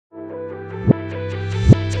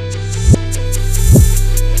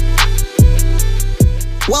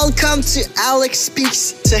Welcome to Alex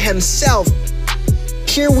Speaks to Himself.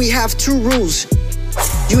 Here we have two rules.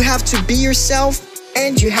 You have to be yourself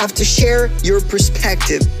and you have to share your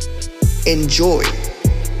perspective. Enjoy.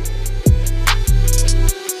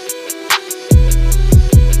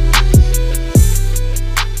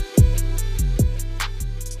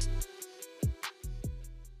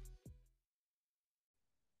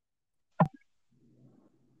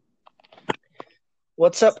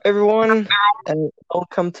 What's up, everyone? And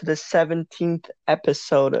welcome to the 17th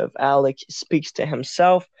episode of Alex Speaks to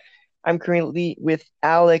Himself. I'm currently with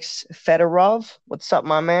Alex Fedorov. What's up,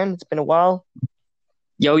 my man? It's been a while.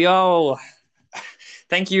 Yo.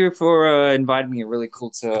 Thank you for inviting me. Really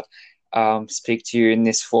cool to speak to you in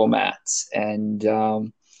this format and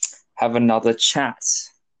have another chat.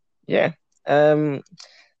 Yeah. I'm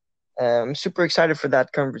super excited for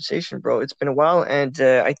that conversation, bro. It's been a while, and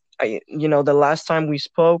the last time we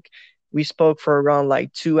spoke for around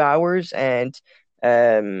like 2 hours, and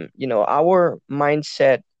our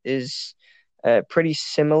mindset is pretty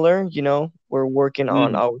similar. We're working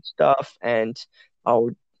on Mm. our stuff, and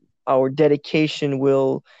our dedication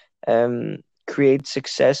will create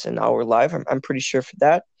success in our life. I'm pretty sure for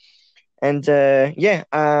that. And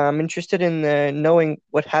I'm interested in knowing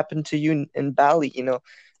what happened to you in Bali.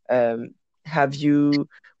 Have you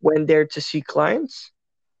went there to see clients?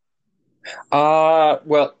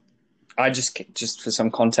 Well, I just for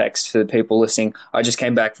some context for the people listening, I just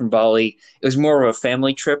came back from Bali. It was more of a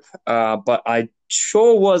family trip, but I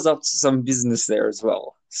sure was up to some business there as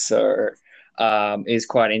well. So it's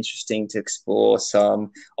quite interesting to explore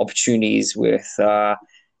some opportunities with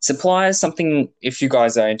suppliers. Something if you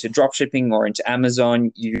guys are into drop shipping or into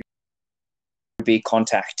Amazon, you would be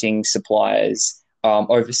contacting suppliers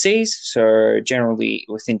overseas. So generally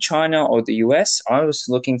within China or the US, I was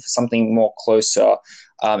looking for something more closer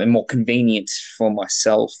and more convenient for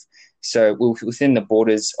myself. So within the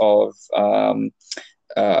borders of,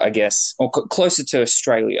 I guess, or closer to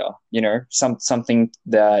Australia,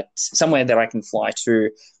 somewhere that I can fly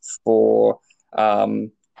to for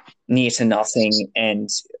near to nothing, and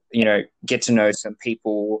get to know some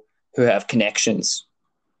people who have connections.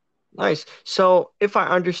 Nice. So if I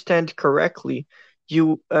understand correctly,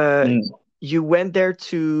 you uh Mm. you went there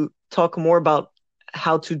to talk more about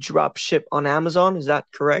how to drop ship on Amazon. Is that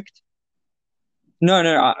correct? No,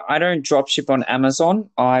 I don't drop ship on Amazon.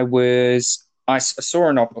 I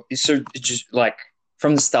saw so it just like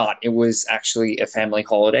from the start, it was actually a family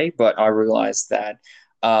holiday, but I realized that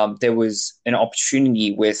there was an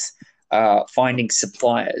opportunity with finding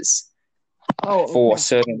suppliers Oh, for okay.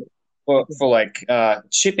 certain for like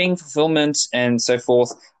shipping, fulfillment, and so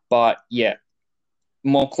forth. But yeah,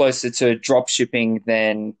 more closer to drop shipping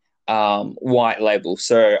than white label.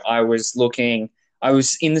 So I was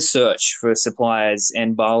in the search for suppliers,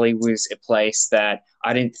 and Bali was a place that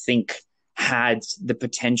I didn't think had the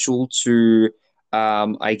potential to,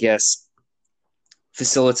 I guess,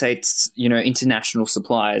 facilitate, international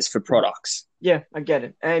suppliers for products. Yeah, I get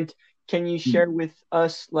it. And can you share with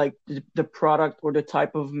us like the product or the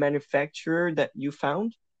type of manufacturer that you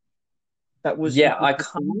found that was Yeah, interesting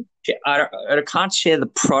for you? I can't share the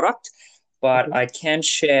product, but Okay. I can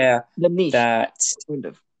share The niche, that. kind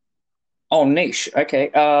of. Oh, niche. Okay.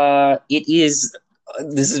 It is.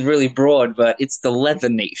 This is really broad, but it's the leather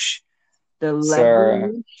niche. The leather So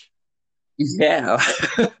niche? yeah,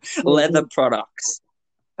 Wait, leather wait. products.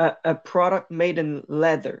 A product made in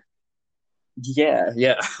leather. Yeah.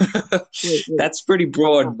 Wait. That's pretty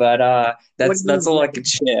broad, but What do you that's mean all I leather? could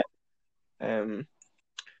share. Um,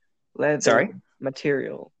 Leather Sorry.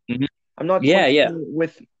 material. Mhm. I'm not quite Yeah. sure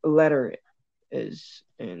with leather is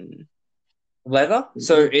Leather. in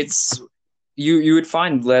So English. it's you would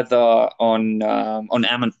find leather on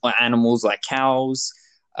animals like cows.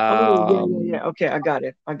 Oh, yeah. Um, Okay, I got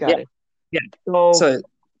it. I yeah, got it. yeah. So So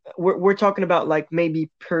we're talking about like maybe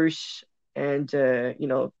purse and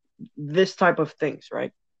this type of things,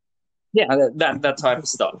 right? yeah, that type of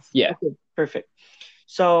stuff. Yeah. Okay, perfect.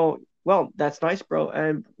 So, well, that's nice, bro.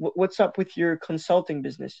 And what's up with your consulting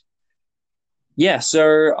business? Yeah,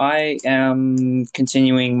 so I am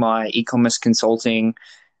continuing my e-commerce consulting.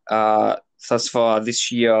 Thus far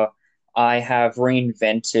this year, I have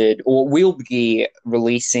reinvented or will be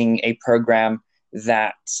releasing a program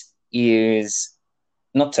that is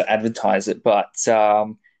not to advertise it, but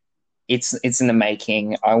it's in the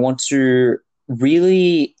making. I want to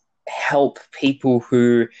really help people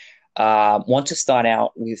who want to start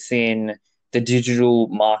out within the digital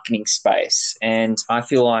marketing space, and I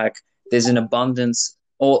feel like there's an abundance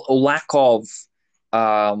or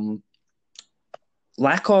um,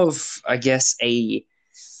 lack of, I guess, a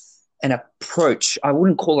an approach. I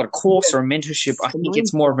wouldn't call it a course Yeah, or a mentorship. I a think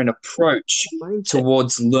it's more mindset. of an approach A mindset.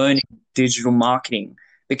 towards learning digital marketing,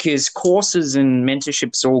 because courses and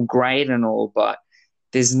mentorships are all great and all, but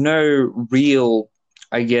there's no real,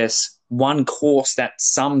 I guess, one course that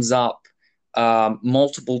sums up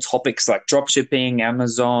multiple topics like dropshipping,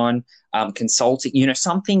 Amazon, consulting,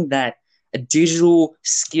 something that a digital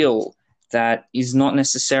skill that is not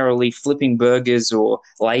necessarily flipping burgers or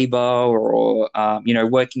labor or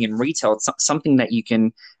working in retail. It's something that you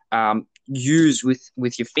can use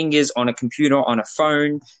with your fingers on a computer, on a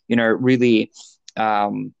phone. Really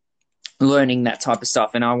learning that type of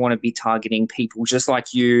stuff. And I want to be targeting people just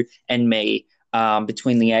like you and me,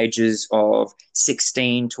 between the ages of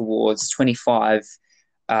 16 towards 25,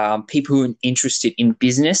 people who are interested in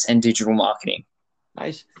business and digital marketing.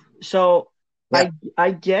 Nice. So Yeah.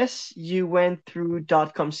 I guess you went through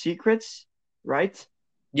 .com secrets, right?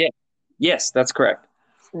 Yeah. Yes, that's correct.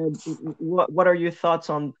 What are your thoughts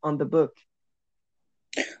on the book?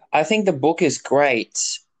 I think the book is great.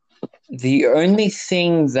 The only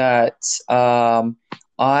thing that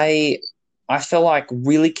I I felt like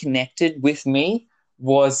really connected with me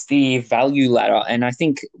was the value ladder, and I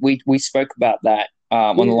think we spoke about that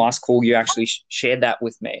on the Yeah, last call. You actually shared that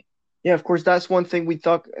with me. yeah, of course, that's one thing we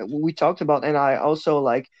talked about, and I also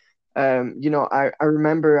like, I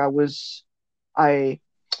remember I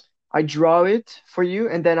I draw it for you,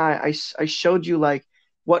 and then I showed you like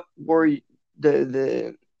what were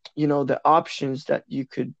the the options that you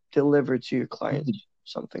could deliver to your clients,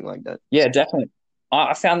 something like that. Yeah, definitely.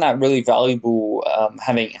 I found that really valuable.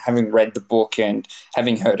 Having read the book and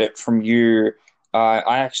having heard it from you,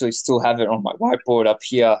 I actually still have it on my whiteboard up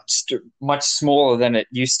here, just much smaller than it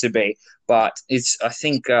used to be. But it's I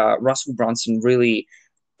think Russell Brunson really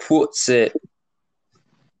puts it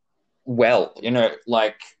well.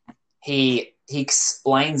 Like he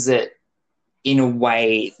explains it in a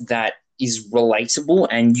way that is relatable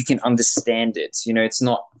and you can understand it. It's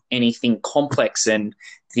not anything complex, and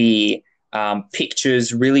the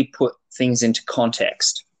pictures really put things into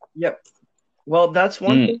context. Yep. Well, that's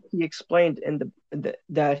one Mm. thing he explained in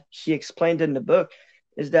that he explained in the book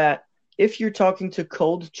is that if you're talking to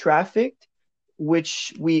cold traffic,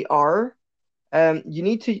 which we are, you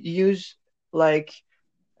need to use like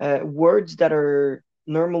words that are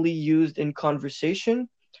normally used in conversation,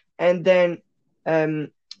 and then um,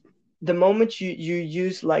 the moment you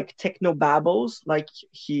use like techno babbles, like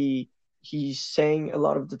he's saying a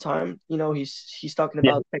lot of the time, he's talking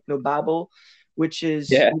Yeah. about techno babble, which is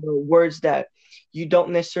Yeah. words that you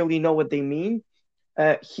don't necessarily know what they mean.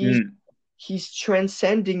 He's Mm. he's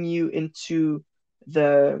transcending you into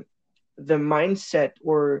the the mindset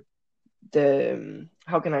or the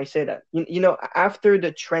how can I say that? After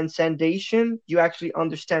the transcendation, you actually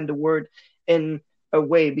understand the word in a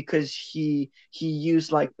way because he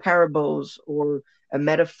used like parables or a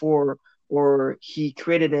metaphor, or he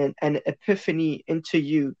created an epiphany into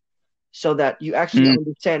you so that you actually Mm.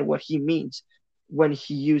 understand what he means when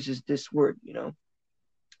he uses this word.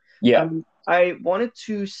 Yeah. I wanted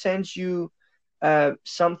to send you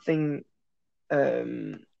something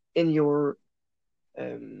um, in your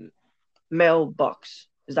um, mailbox.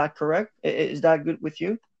 Is that correct? Is that good with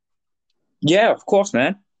you? Yeah, of course,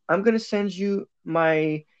 man. I'm gonna send you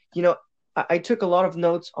my, you know, I took a lot of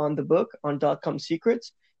notes on the book on .com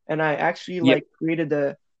secrets, and I actually Yep. like created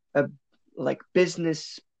a like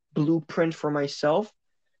business blueprint for myself.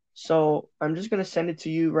 So I'm just gonna send it to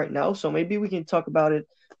you right now. So maybe we can talk about it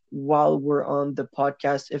while we're on the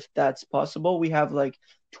podcast, if that's possible. We have like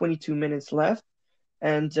 22 minutes left,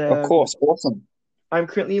 and Of course. Awesome. I'm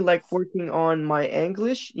currently like working on my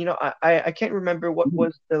English. I can't remember what Mm.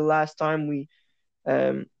 was the last time we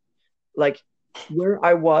um like where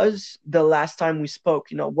I was the last time we spoke,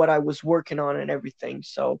 what I was working on and everything.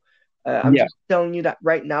 So I'm Yeah. just telling you that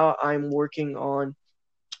right now I'm working on,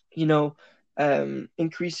 you know,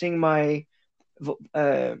 increasing my,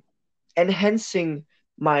 uh, enhancing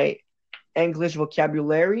my English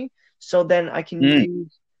vocabulary so then I can Mm.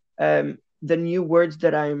 use the new words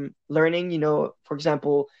that I'm learning, for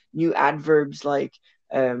example, new adverbs like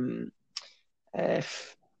um, uh,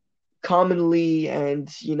 commonly and,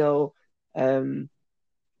 um,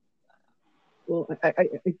 well, I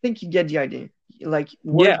think you get the idea. Like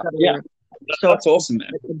words Yeah. that Yeah. are so That's awesome,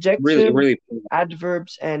 man. Really, adjectives, really.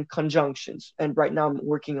 adverbs, and conjunctions. And right now I'm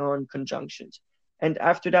working on conjunctions. And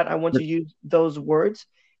after that, I want to use those words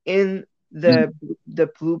in Mm. the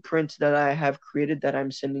blueprint that I have created that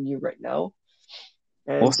I'm sending you right now.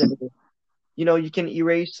 And Awesome. you can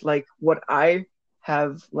erase like what I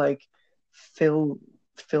have like fill,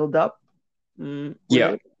 filled up with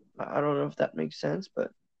Yeah. it. I don't know if that makes sense,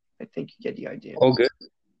 but I think you get the idea. All good.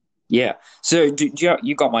 Yeah. So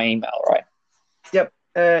you got my email, right? Yep.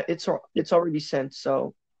 It's already sent.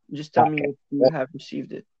 So just tell me Okay. if you have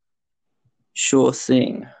received it. Sure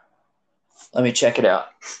thing. Let me check it out.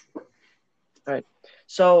 All right.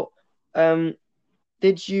 So, um,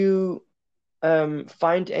 did you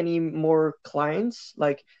find any more clients?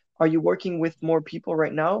 Like, are you working with more people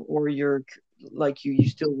right now, or like you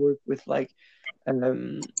still work with like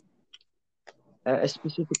um a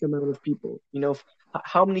specific amount of people?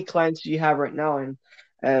 How many clients do you have right now,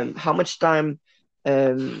 and how much time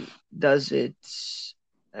does it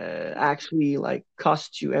actually like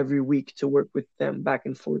cost you every week to work with them back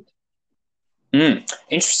and forth?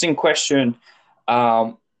 Interesting question.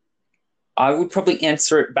 Um, I would probably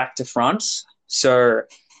answer it back to front. So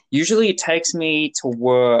usually it takes me to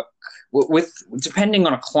work with depending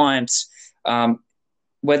on a client, um,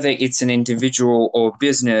 whether it's an individual or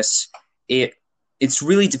business, it it's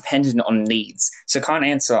really dependent on needs. So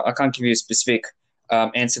I can't give you a specific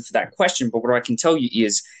answer for that question. But what I can tell you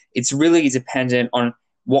is it's really dependent on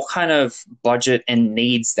what kind of budget and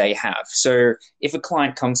needs they have. So if a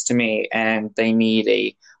client comes to me and they need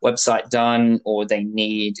a website done, or they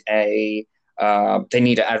need to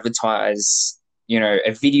advertise,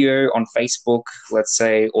 a video on Facebook, let's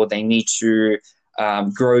say, or they need to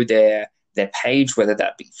grow their page, whether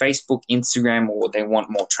that be Facebook, Instagram, or they want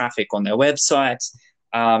more traffic on their website.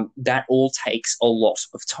 That all takes a lot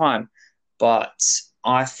of time. But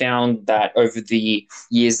I found that over the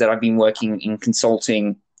years that I've been working in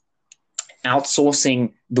consulting,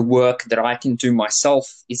 outsourcing the work that I can do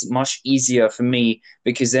myself is much easier for me,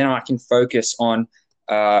 because then I can focus on,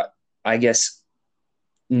 I guess,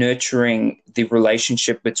 nurturing the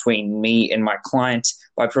relationship between me and my client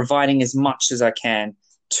by providing as much as I can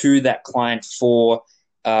to that client for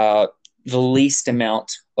the least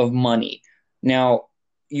amount of money. Now,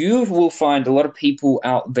 you will find a lot of people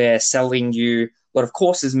out there selling you a lot of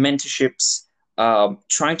courses, mentorships,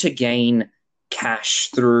 trying to gain cash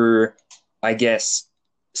through, I guess,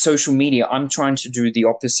 social media. I'm trying to do the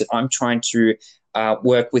opposite. I'm trying to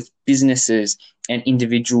work with businesses and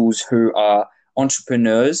individuals who are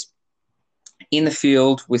entrepreneurs in the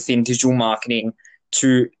field within digital marketing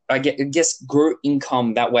to, I guess, grow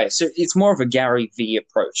income that way. So it's more of a Gary V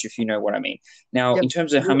approach, if you know what I mean. Now, Yep. in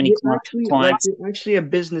terms of how You're, many you're actually like clients, you're actually a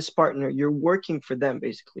business partner. You're working for them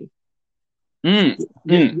basically. mm,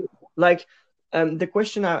 You like the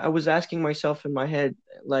question I was asking myself in my head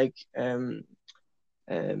like 2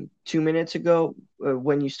 minutes ago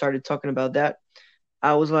when you started talking about that,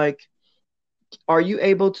 I was like, are you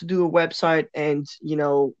able to do a website and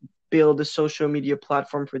build a social media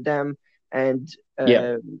platform for them and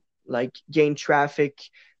yeah, like gain traffic?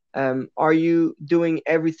 Are you doing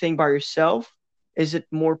everything by yourself? Is it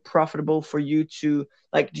more profitable for you to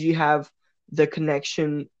like? Do you have the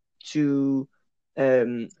connection to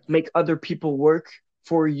make other people work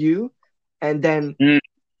for you, and then mm,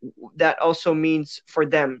 that also means for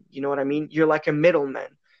them, you know what I mean? You're like a middleman,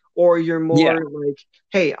 or you're yeah, more like,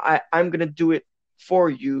 hey, I'm gonna do it for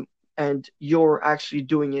you, and you're actually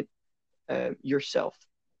doing it yourself,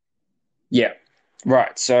 yeah,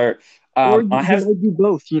 right. So or I you have, might do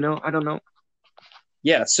both. I don't know.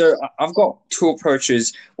 yeah, so I've got two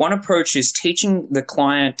approaches. One approach is teaching the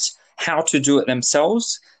client how to do it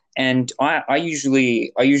themselves, and I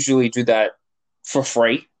usually do that for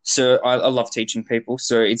free. So I love teaching people.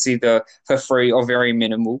 So it's either for free or very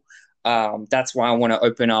minimal. That's why I want to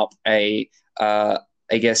open up uh,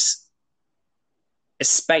 I guess, a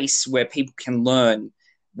space where people can learn,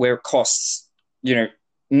 where it costs, you know,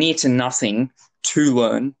 near to nothing to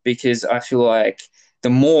learn, because I feel like the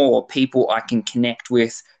more people I can connect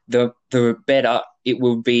with, the better it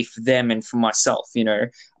will be for them and for myself. Yeah,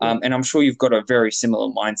 And I'm sure you've got a very similar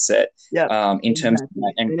mindset yeah, in terms of that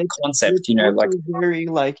exactly. and And it's concept, like, also very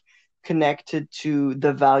like connected to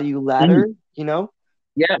the value mm, ladder,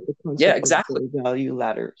 yeah, the yeah, concept of exactly. the value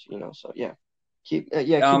ladders, so yeah, keep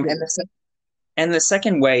And going. the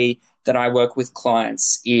second way that I work with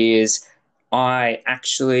clients is I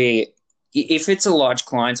actually, if it's a large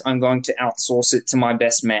client, I'm going to outsource it to my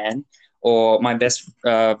best man or my best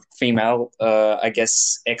female, I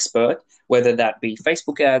guess, expert, whether that be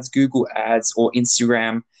Facebook ads, Google ads, or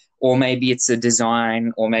Instagram, or maybe it's a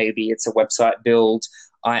design, or maybe it's a website build.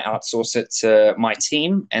 I outsource it to my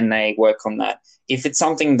team and they work on that. If it's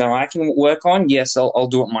something that I can work on, yes, I'll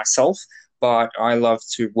do it myself, but I love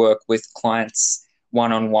to work with clients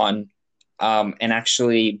one on one, and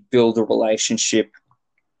actually build a relationship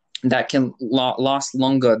that can last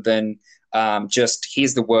longer than just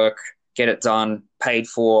here's the work, get it done, paid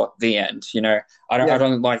for the end. I Yeah.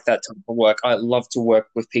 don't like that type of work. I love to work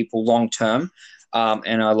with people long term,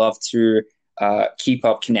 and I love to keep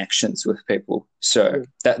up connections with people. So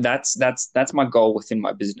Yeah. that's my goal within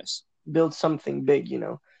my business. Build something big.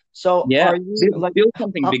 So Yeah, are you like build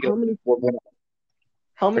something how, bigger. how many Well,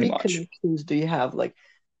 how pretty many much. connections do you have? Like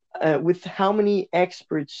with how many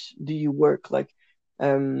experts do you work? Like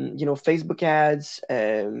Facebook ads,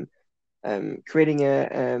 creating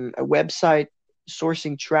a website,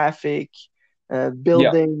 sourcing traffic, Yeah.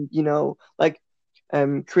 building, like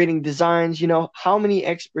creating designs. How many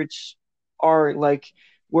experts are like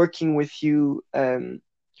working with you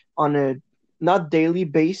on a not daily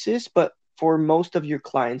basis, but for most of your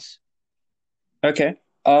clients? Okay.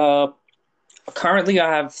 Uh, Currently, I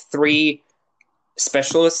have three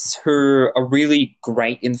specialists who are really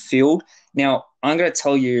great in the field. Now, I'm going to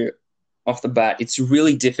tell you off the bat, it's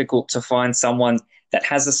really difficult to find someone that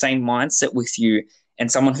has the same mindset with you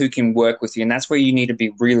and someone who can work with you. And that's where you need to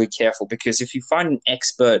be really careful, because if you find an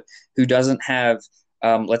expert who doesn't have,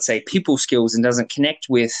 let's say, people skills and doesn't connect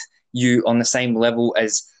with you on the same level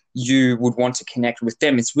as you would want to connect with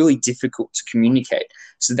them, it's really difficult to communicate.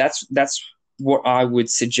 So that's what I would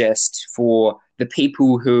suggest for the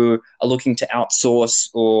people who are looking to outsource,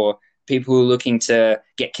 or people who are looking to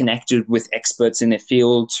get connected with experts in their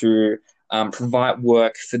field to provide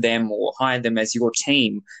work for them or hire them as your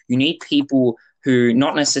team. You need people who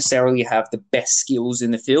not necessarily have the best skills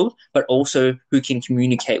in the field, but also who can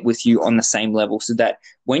communicate with you on the same level, so that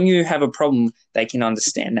when you have a problem, they can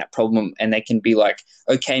understand that problem and they can be like,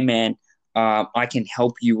 okay, man, I can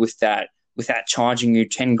help you with that without charging you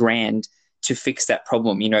 10 grand to fix that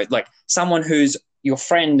problem. Like someone who's your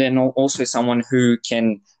friend and also someone who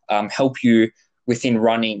can help you within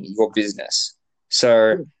running your business.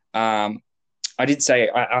 So um, I did say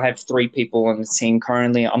I have three people on the team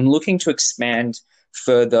currently. I'm looking to expand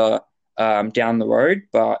further down the road,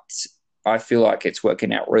 but I feel like it's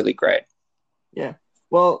working out really great. Yeah.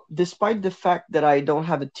 Well, despite the fact that I don't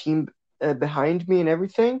have a team behind me and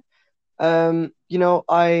everything,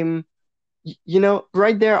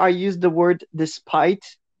 right there, I used the word despite,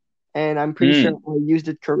 and I'm pretty sure Mm, I used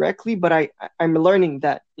it correctly, but I'm learning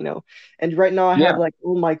that. And right now I have yeah. like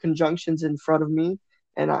all my conjunctions in front of me,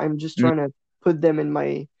 and I'm just Mm, trying to put them in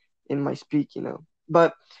my speak.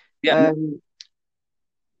 But yeah.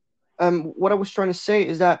 um, what I was trying to say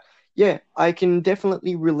is that yeah, I can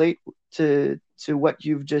definitely relate to what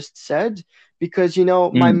you've just said because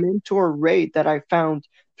my Mm, mentor Ray that I found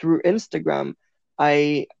through Instagram,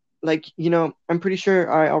 I I'm pretty sure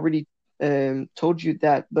I already told you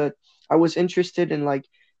that, but I was interested in like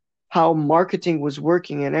how marketing was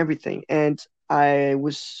working and everything, and I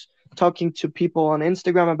was talking to people on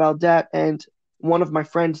Instagram about that, and one of my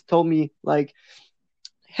friends told me like,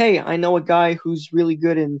 hey, I know a guy who's really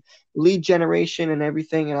good in lead generation and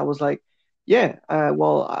everything. And I was like, yeah,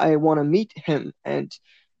 well, I want to meet him and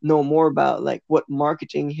know more about like what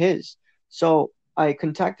marketing is. So I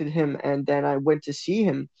contacted him and then I went to see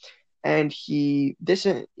him and he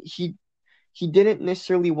didn't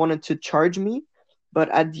necessarily wanted to charge me, but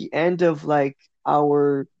at the end of like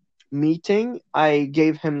our meeting, I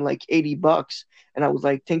gave him like $80 and I was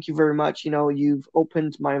like, thank you very much. You've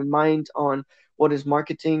opened my mind on what is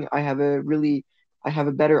marketing. I have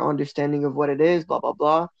a better understanding of what it is, blah blah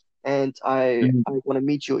blah. And mm, I want to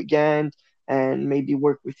meet you again and maybe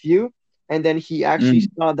work with you. And then he actually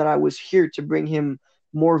mm, saw that I was here to bring him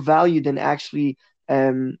more value than actually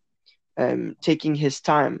um taking his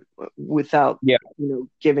time without yeah.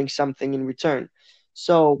 giving something in return.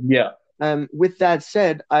 So Yeah. with that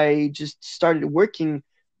said, I just started working,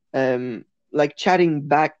 like chatting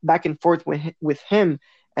back and forth with him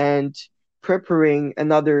and preparing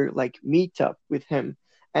another like meetup with him,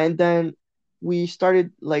 and then we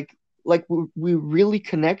started we really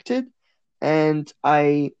connected, and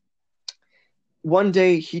I one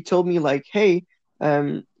day he told me like, hey,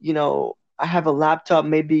 I have a laptop,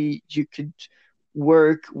 maybe you could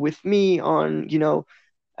work with me on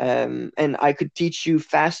and I could teach you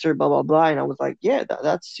faster, blah blah blah. And I was like, yeah,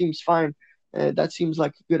 that seems fine. That seems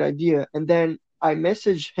like a good idea. And then I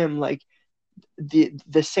messaged him like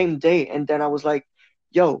the same day, and then I was like,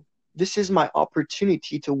 yo, this is my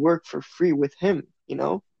opportunity to work for free with him.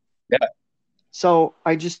 Yeah. So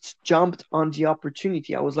I just jumped on the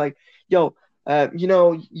opportunity. I was like, yo,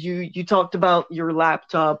 you talked about your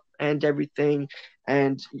laptop and everything,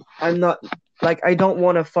 and I'm not like I don't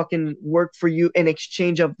want to fucking work for you in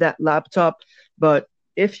exchange of that laptop, but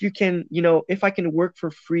if you can, if I can work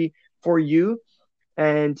for free for you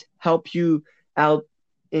and help you out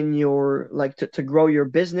in your like to grow your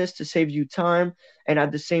business to save you time and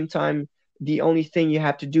at the same time the only thing you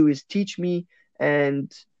have to do is teach me,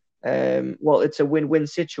 and well, it's a win-win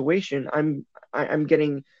situation. I'm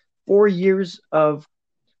getting 4 years of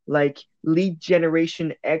like lead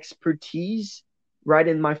generation expertise right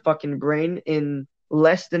in my fucking brain in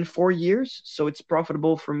less than 4 years. So it's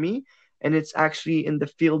profitable for me, and it's actually in the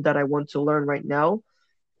field that I want to learn right now.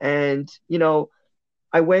 And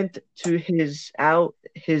I went to his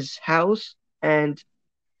house, and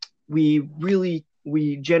we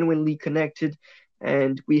genuinely connected,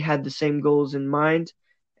 and we had the same goals in mind.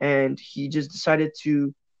 And he just decided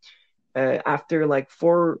to, after like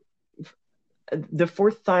the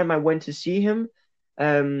fourth time I went to see him,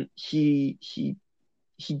 he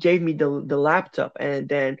gave me the laptop, and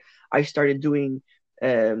then I started doing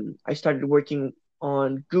I started working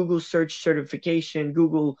on Google search certification,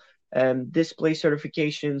 Google display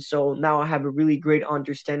certification. So now I have a really great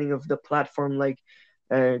understanding of the platform, like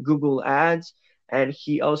Google Ads. And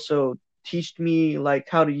he also taught me like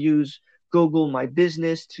how to use Google My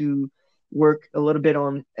Business to work a little bit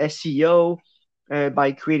on SEO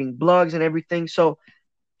by creating blogs and everything. So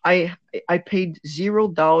I I paid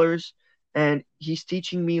 $0, and he's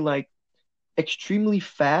teaching me like extremely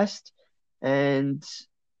fast. And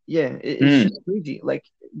yeah, it's Mm, just crazy. Like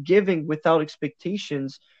giving without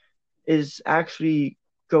expectations is actually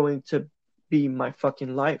going to be my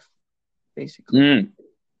fucking life, basically. mm.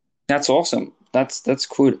 That's awesome. That's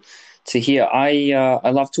cool to hear. I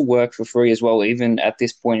love to work for free as well. Even at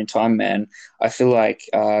this point in time, man, I feel like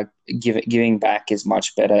giving back is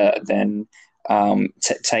much better than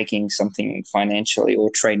taking something financially or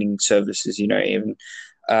trading services. Even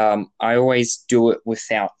I always do it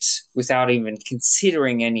without even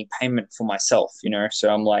considering any payment for myself. So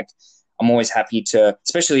I'm always happy to,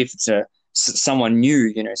 especially if it's someone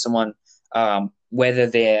new. Someone whether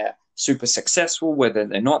they're super successful, whether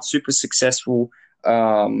they're not super successful,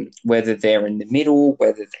 whether they're in the middle,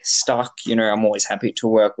 whether they're stuck. I'm always happy to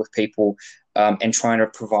work with people and trying to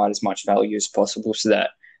provide as much value as possible, so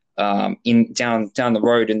that in down the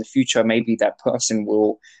road in the future, maybe that person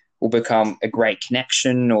will become a great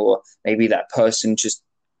connection, or maybe that person just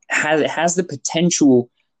has the potential,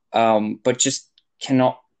 but just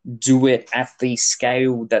cannot do it at the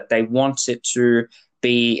scale that they want it to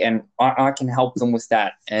be, and I can help them with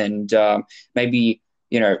that. And maybe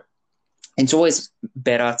it's always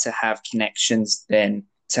better to have connections than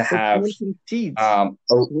to We're have planting seeds. um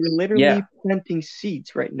oh, We're yeah. literally planting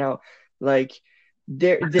seeds right now. Like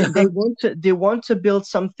they want to build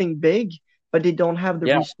something big, but they don't have the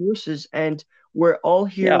Yeah, resources. And we're all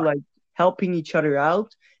here yeah. like helping each other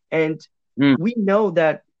out. And Mm, we know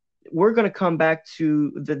that we're gonna come back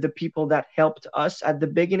to the people that helped us at the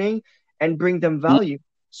beginning and bring them mm, value.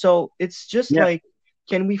 So it's just yeah. like,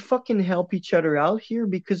 can we fucking help each other out here?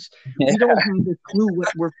 Because we don't have a clue what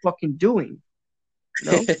we're fucking doing, you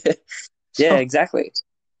know? Yeah, So exactly.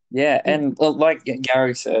 Yeah, yeah, and well, like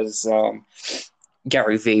Gary says,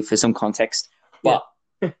 Gary V for some context, yeah.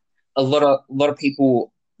 but a lot of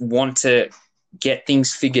people want to get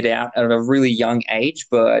things figured out at a really young age,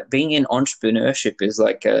 but being in entrepreneurship is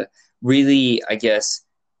like a really, I guess,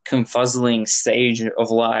 confuzzling stage of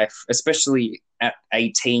life, especially at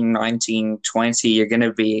 18, 19, 20. You're going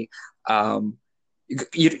to be um,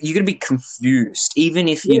 you're going to be confused, even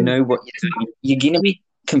if you Yeah, know what you're doing. You're going to be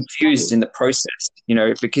confused in the process,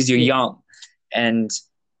 because you're yeah, young, and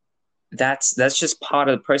that's just part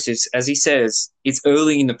of the process. As he says, it's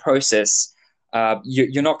early in the process.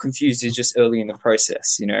 You're not confused. It's just early in the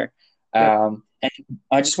process. yeah. And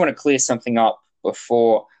I just want to clear something up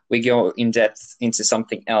before we go in depth into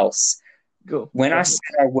something else. When Go I ahead.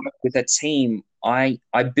 said I work with a team, I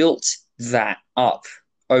built that up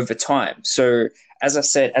over time. So as I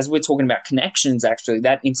said, as we're talking about connections, actually,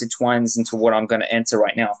 that intertwines into what I'm going to enter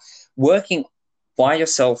right now. Working by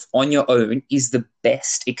yourself on your own is the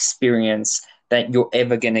best experience that you're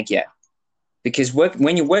ever going to get, because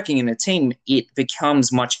when you're working in a team, it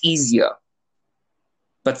becomes much easier,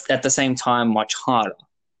 but at the same time, much harder.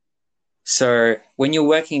 So when you're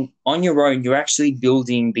working on your own, you're actually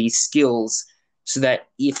building these skills so that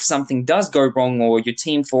if something does go wrong or your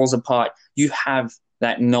team falls apart, you have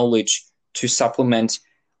that knowledge to supplement,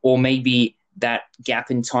 or maybe that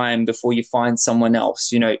gap in time before you find someone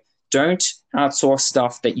else. Don't outsource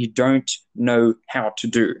stuff that you don't know how to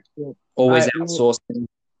do. Yeah. Always You know, outsource things,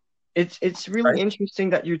 it's really right?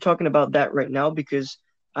 interesting that you're talking about that right now, because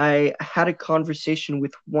I had a conversation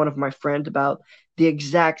with one of my friends about the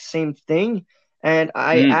exact same thing, and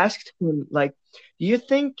I Mm, asked him like, do you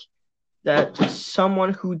think that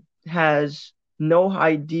someone who has no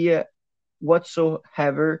idea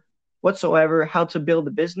whatsoever whatsoever how to build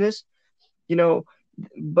a business, you know,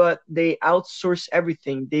 but they outsource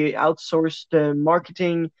everything. They outsource the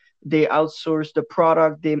marketing, they outsource the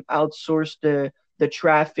product, they outsource the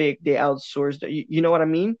traffic, they outsource you know what I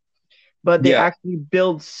mean? But they Yeah. actually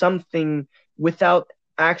build something without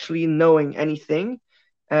actually knowing anything.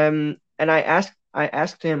 And I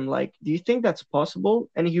asked him like, do you think that's possible?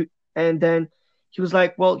 And then he was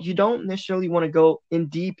like, well, you don't necessarily want to go in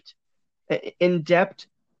depth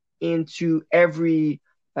into every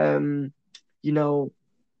um you know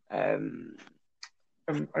um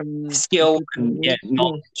Skill and yeah, yeah,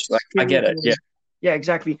 knowledge. Like I skill get it. Yeah. and yeah,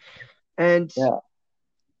 exactly. And Yeah.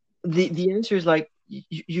 the answer is like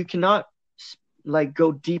you cannot like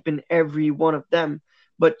go deep in every one of them,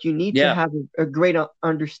 but you need to Yeah. have a great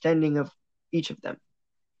understanding of each of them.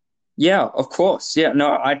 Yeah, of course. Yeah, no,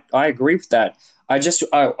 I agree with that. I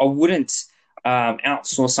wouldn't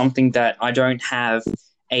outsource something that I don't have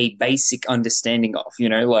a basic understanding of,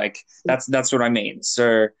 like that's what I mean.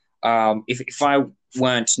 So if I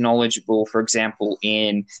weren't knowledgeable, for example,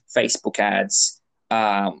 in Facebook ads,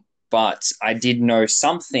 but I did know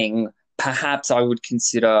something, perhaps I would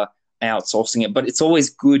consider outsourcing it. But it's always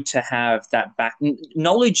good to have that back.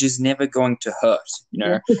 Knowledge is never going to hurt,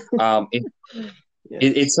 it, Yeah.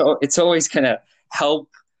 it's always gonna help.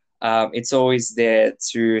 It's always there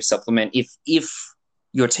to supplement if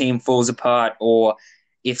your team falls apart or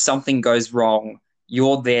if something goes wrong.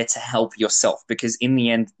 You're there to help yourself because in the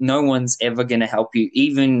end, no one's ever gonna help you,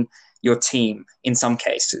 even your team. In some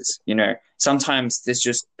cases, sometimes there's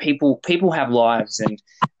just people have lives and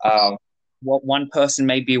what one person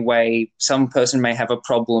may be away, some person may have a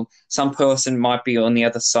problem, some person might be on the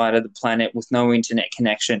other side of the planet with no internet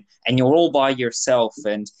connection, and you're all by yourself,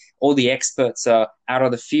 and all the experts are out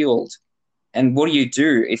of the field. And what do you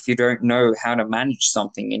do if you don't know how to manage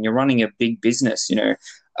something and you're running a big business,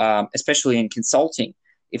 especially in consulting?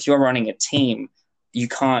 If you're running a team, you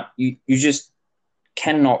just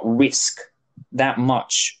cannot risk that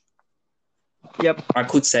much. Yep. I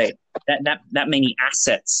could say that many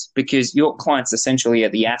assets because your clients essentially are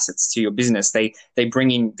the assets to your business. They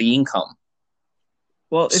bring in the income.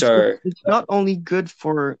 Well, So it's not only good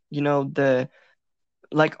for, the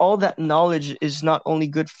like all that knowledge is not only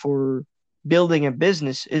good for building a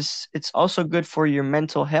business, is it's also good for your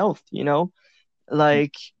mental health,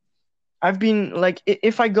 Like I've been like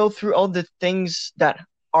if I go through all the things that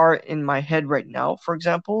are in my head right now, for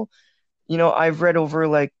example, I've read over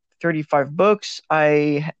like 35 books.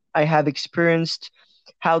 I have experienced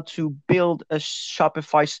how to build a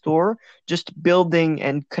Shopify store, just building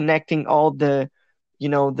and connecting all the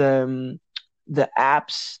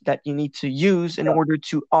apps that you need to use in order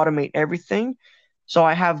to automate everything. So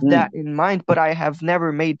I have that mm, in mind, but I have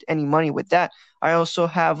never made any money with that. I also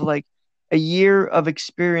have like a year of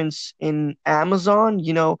experience in Amazon.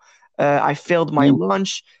 I failed my mm,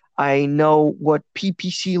 lunch. I know what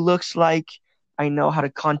PPC looks like. I know how to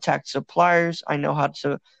contact suppliers. I know how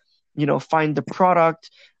to, find the product.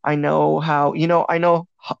 I know how,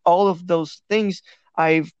 all of those things.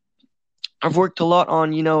 I've worked a lot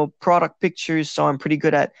on, product pictures, so I'm pretty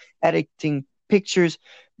good at editing pictures,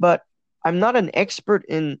 but I'm not an expert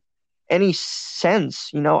in any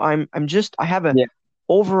sense. I have a yeah,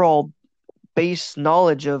 overall base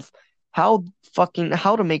knowledge of how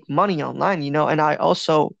to make money online, and I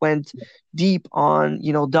also went deep on,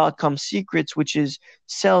 .com secrets, which is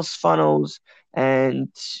sales funnels and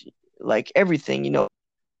like everything,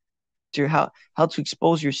 to how to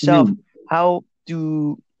expose yourself, mm, how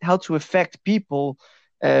to affect people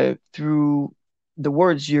through the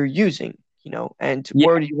words you're using, and yeah,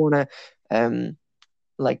 where do you want to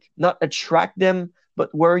like not attract them, but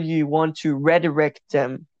where you want to redirect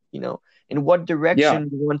them, in what yeah, direction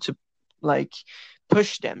you want to like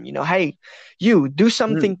push them, hey, you do mm,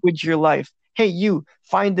 something with your life. Hey, you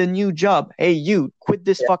find a new job. Hey, you quit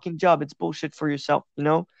this yeah, fucking job. It's bullshit for yourself,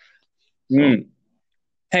 so mm.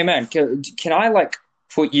 Hey man, can I like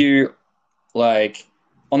put you like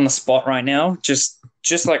on the spot right now? Just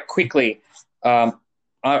like quickly. Um,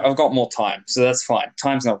 I've got more time, so that's fine.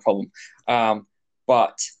 Time's not a problem.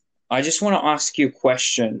 But I just want to ask you a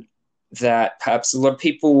question that perhaps a lot of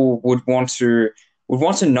people would want to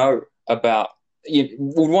know about.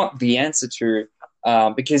 Would want the answer to,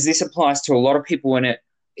 because this applies to a lot of people, and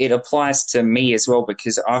it applies to me as well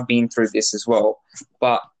because I've been through this as well.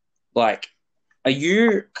 But like, are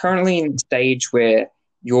you currently in the stage where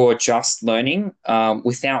you're just learning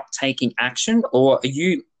without taking action, or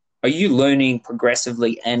are you learning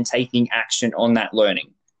progressively and taking action on that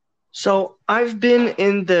learning? I've been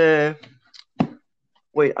in the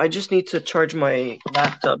wait, I just need to charge my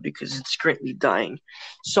laptop because it's currently dying.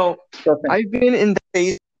 So Sure thing. I've been in the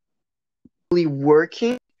phase really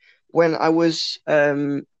working when I was,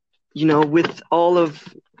 with all of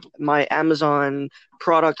my Amazon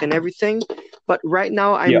product and everything. But right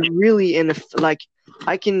now, Yeah. I'm really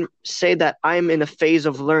I can say that I'm in a phase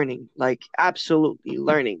of learning, like absolutely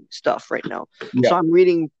learning stuff right now. Yeah. So I'm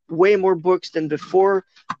reading way more books than before.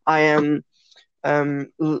 I am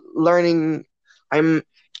learning. I'm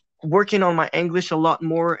working on my English a lot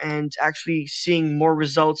more and actually seeing more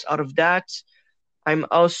results out of that. I'm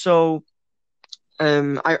also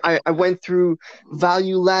I went through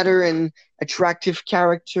value ladder and attractive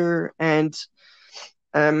character, and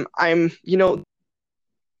I'm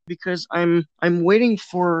because I'm waiting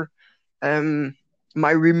for um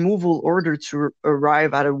my removal order to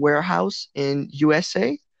arrive at a warehouse in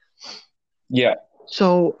USA. Yeah.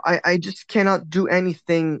 So I just cannot do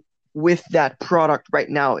anything with that product right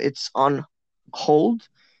now. It's on hold,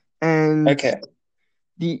 and Okay.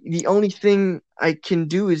 the only thing I can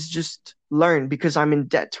do is just learn because I'm in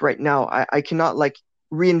debt right now. I cannot like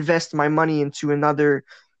reinvest my money into another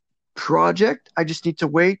project. I just need to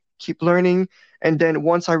wait, keep learning, and then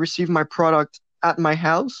once I receive my product at my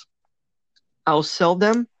house, I'll sell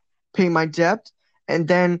them, pay my debt, and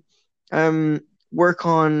then work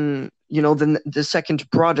on the second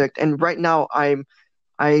project. And right now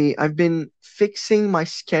I've been fixing my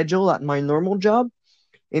schedule at my normal job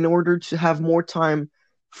in order to have more time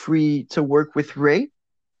free to work with Ray,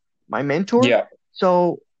 my mentor. Yeah.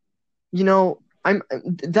 So, I'm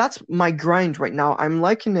that's my grind right now. I'm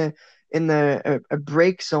like in a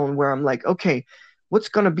break zone where I'm like, okay, what's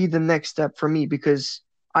gonna be the next step for me? Because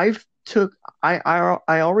I've took I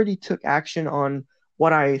already took action on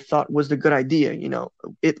what I thought was the good idea.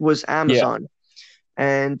 It was Yeah. Amazon,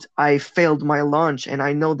 and I failed my launch, and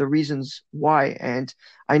I know the reasons why, and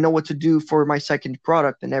I know what to do for my second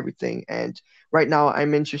product and everything. And right now,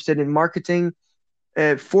 I'm interested in marketing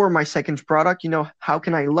for my second product. How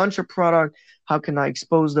can I launch a product? How can I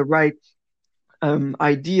expose the right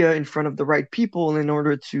idea in front of the right people in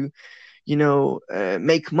order to,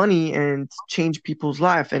 make money and change people's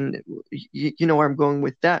life? And you know where I'm going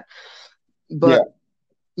with that. Yeah. But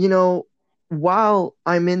you know, while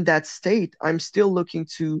I'm in that state, I'm still looking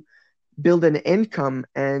to build an income.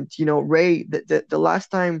 And Ray, the last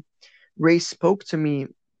time Ray spoke to me,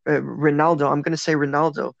 Ronaldo, I'm gonna say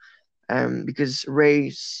Ronaldo, because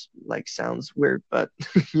Ray's like sounds weird, but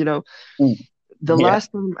you know, Mm. the Yeah.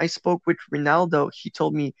 last time I spoke with Ronaldo, he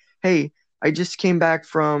told me, "Hey, I just came back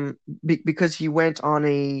from because he went on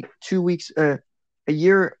a 2 weeks, a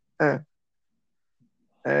year, a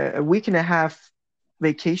week and a half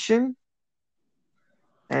vacation,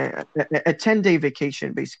 a 10-day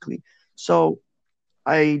vacation, basically." So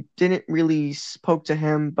I didn't really spoke to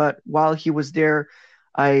him, but while he was there,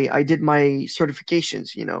 I did my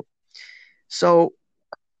certifications. So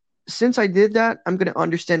since I did that, I'm gonna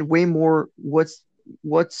understand way more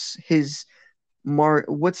what's his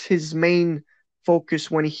what's his main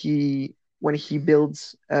focus when he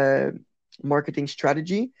builds a marketing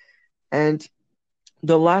strategy. And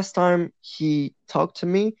the last time he talked to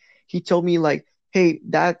me, he told me like, "Hey,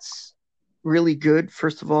 that's really good,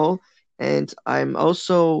 first of all, and I'm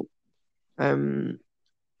also um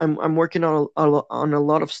I'm working on a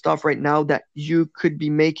lot of stuff right now that you could be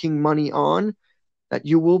making money on, that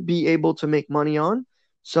you will be able to make money on.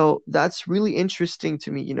 So that's really interesting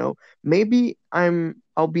to me. Maybe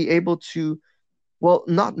I'll be able to, well,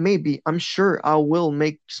 not maybe, I'm sure I will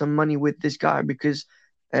make some money with this guy because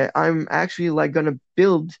I'm actually like gonna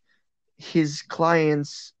build his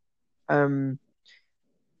clients um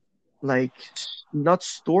like not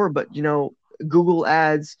store, but Google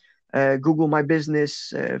Ads, Google My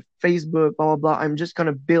Business, Facebook, blah blah blah. I'm just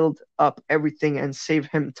gonna build up everything and save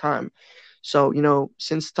him time. So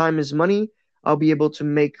since time is money, I'll be able to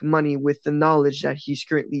make money with the knowledge that he's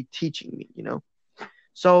currently teaching me.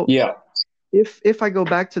 So Yeah. if I go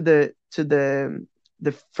back to the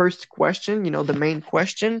first question, the main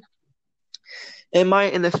question, am I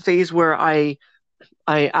in a phase where I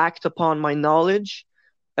act upon my knowledge?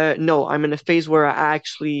 No, I'm in a phase where I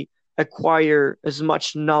actually acquire as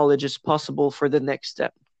much knowledge as possible for the next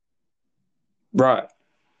step. Right.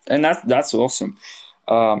 And that's awesome.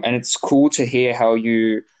 And it's cool to hear how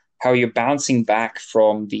you're bouncing back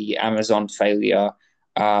from the Amazon failure.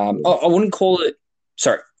 I wouldn't call it.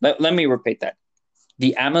 Sorry, let me repeat that.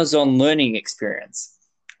 The Amazon learning experience.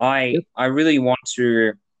 Yep. I really want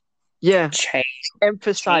to Yeah, change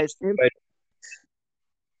emphasize the word.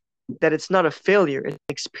 that it's not a failure, it's an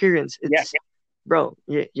experience. Yeah, It's, bro,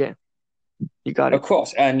 yeah, yeah, you got of it.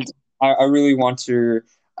 course. And I really want to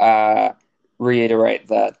uh, reiterate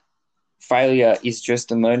that failure is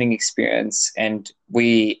just a learning experience, and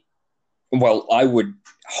we well, I would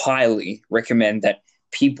highly recommend that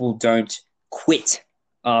people don't quit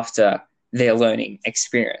after their learning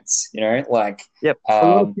experience. Like Yep. A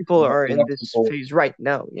lot of people are a lot in of this people. phase right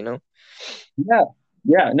now, you know. Yeah,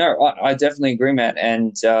 yeah, no, I definitely agree, man.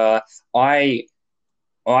 And I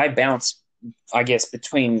I bounce, I guess,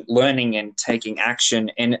 between learning and taking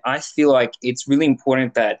action. And I feel like it's really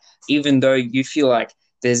important that even though you feel like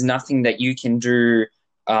there's nothing that you can do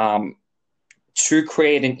um, to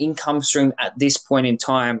create an income stream at this point in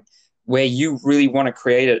time where you really want to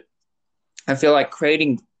create it, I feel like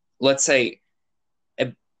creating, let's say,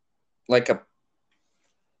 a, like a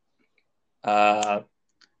uh,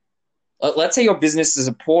 let's say your business is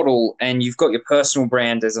a portal and you've got your personal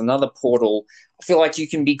brand as another portal. I feel like you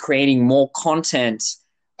can be creating more content,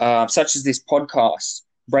 such as this podcast,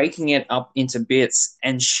 breaking it up into bits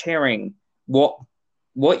and sharing what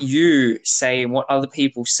you say and what other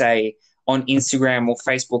people say on Instagram or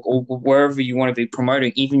Facebook or wherever you want to be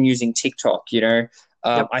promoting, even using TikTok.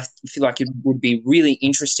 Yep. I feel like it would be really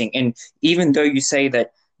interesting. And even though you say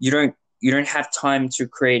that you don't have time to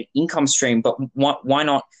create income stream, but why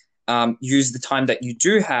not use the time that you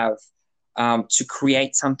do have to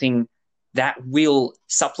create something that will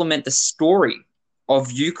supplement the story of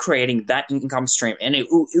you creating that income stream. And it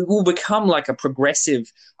will become like a progressive,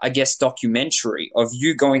 I guess, documentary of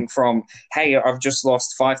you going from, hey, I've just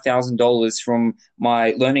lost $5,000 from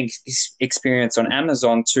my learning experience on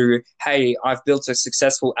Amazon to, hey, I've built a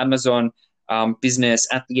successful Amazon business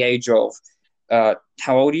at the age of,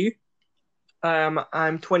 how old are you?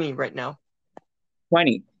 I'm 20 right now.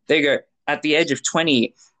 20. There you go. At the age of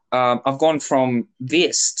 20, I've gone from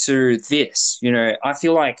this to this. I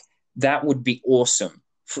feel like that would be awesome,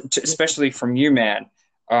 especially from you, man.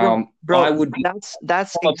 Bro, I would be.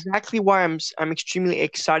 that's exactly why I'm extremely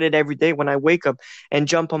excited every day when I wake up and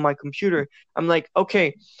jump on my computer. I'm like,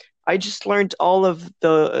 okay, I just learned all of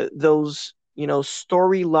those,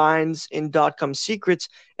 storylines in dot com secrets,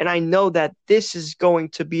 and I know that this is going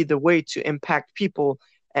to be the way to impact people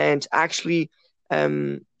and actually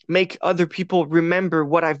make other people remember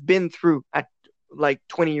what I've been through at like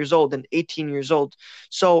 20 years old and 18 years old.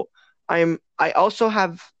 So I also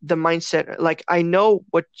have the mindset, like I know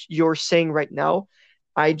what you're saying right now.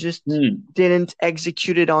 I just Hmm. didn't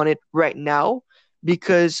execute it on it right now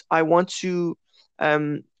because I want to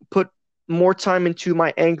put more time into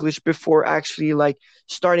my English before actually like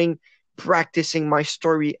starting practicing my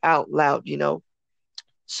story out loud, you know?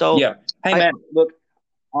 So Yeah. Hey, I man, look,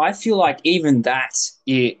 I feel like even that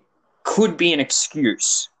it could be an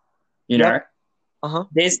excuse. You Yep. know, Uh-huh.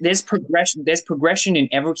 there's progression in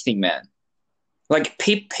everything, man. Like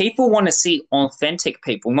people want to see authentic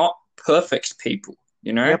people, not perfect people.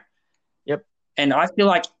 You know. Yep. Yep. And I feel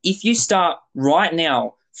like if you start right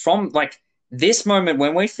now from like this moment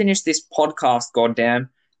when we finish this podcast, goddamn,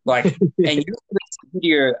 like, and you release a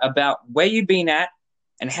video about where you've been at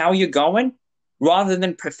and how you're going, rather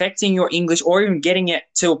than perfecting your English or even getting it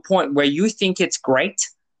to a point where you think it's great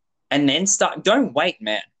and then don't wait,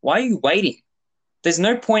 man. Why are you waiting? There's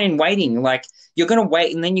no point in waiting. Like, you're going to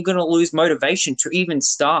wait and then you're going to lose motivation to even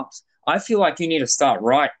start. I feel like you need to start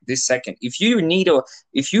right this second. If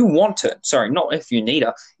you want to, sorry, not if you need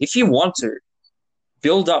to, if you want to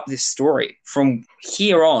build up this story from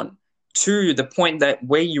here on to the point that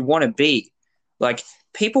where you want to be, like,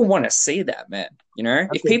 people want to see that, man.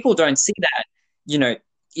 If Okay. people don't see that, you know,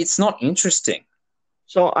 it's not interesting.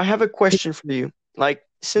 So I have a question for you. Like,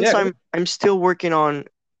 since Yeah, I'm still working on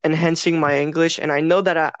enhancing my English, and I know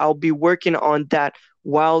that I'll be working on that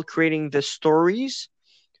while creating the stories.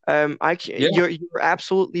 yeah, You're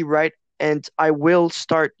absolutely right, and I will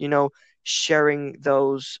start, sharing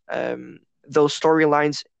those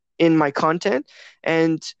storylines in my content,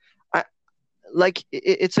 and I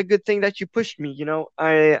it's a good thing that you pushed me.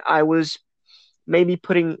 I was maybe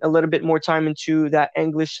putting a little bit more time into that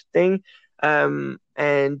English thing,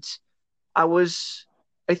 and I was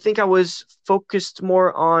I think I was focused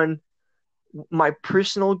more on my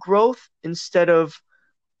personal growth instead of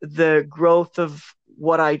the growth of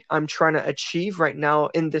what I'm trying to achieve right now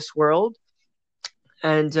in this world.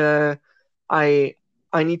 And I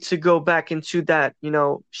I need to go back into that,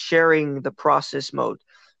 sharing the process mode.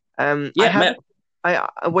 I yeah, have man.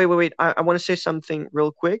 wait. I want to say something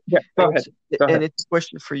real quick, Yeah, go and ahead. Go ahead. it's a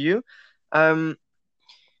question for you. Um,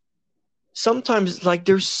 Sometimes like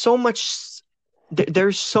there's so much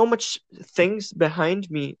things behind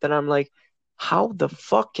me that I'm like, how the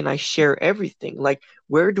fuck can I share everything? Like,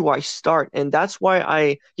 where do I start? And that's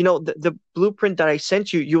why the blueprint that I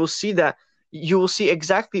sent you, you will see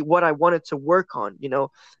exactly what I wanted to work on. You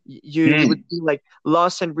would Mm, see like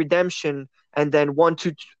loss and redemption, and then one,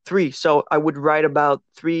 two, three. So I would write about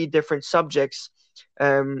three different subjects,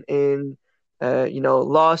 in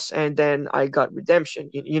loss, and then I got redemption.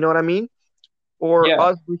 You know what I mean? Or Yeah.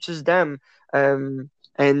 us versus them,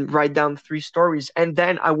 and write down three stories, and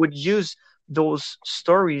then I would use those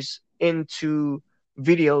stories into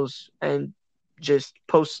videos and just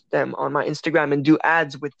post them on my Instagram and do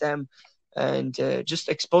ads with them, and just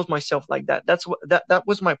expose myself like that. That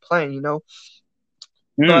was my plan,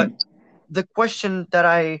 But Mm. the question that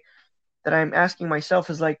I'm asking myself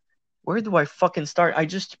is like, where do I fucking start? I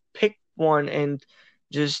just pick one and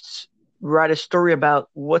just write a story about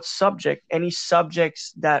what subject, any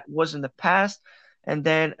subjects that was in the past, and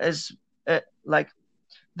then like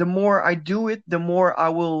the more I do it, the more I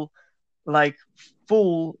will like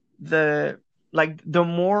full the the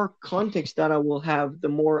more context that I will have, the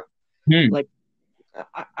more Mm. like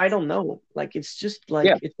I don't know, like it's just like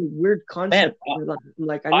Yeah, it's a weird man. concept.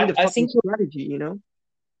 Like I need I, a I fucking think, strategy.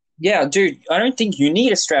 yeah, dude, I don't think you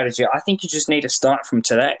need a strategy. I think you just need to start from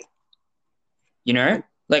today. You know,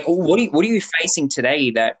 like what are you facing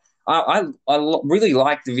today that really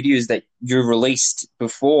like the videos that you released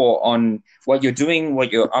before on what you're doing,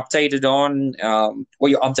 what you're updated on, what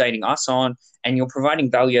you're updating us on, and you're providing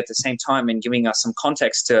value at the same time and giving us some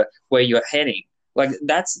context to where you're heading. Like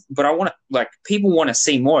that's, but I want to, like, people want to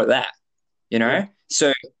see more of that, you Yeah. know?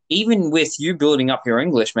 So even with you building up your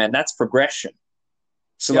English, man, that's progression.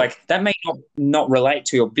 So Yep. like that may not relate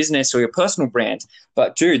to your business or your personal brand,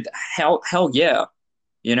 but dude, hell yeah,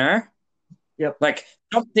 you know? Yep. Like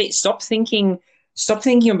stop thinking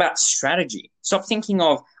about strategy. Stop thinking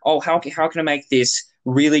of, oh, how can I make this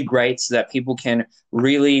really great so that people can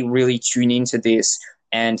really really tune into this,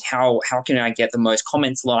 and how can I get the most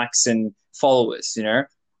comments, likes, and followers, you know?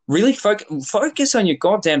 Really focus on your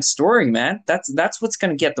goddamn story, man. That's what's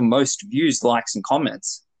going to get the most views, likes, and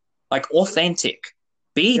comments. Like authentic.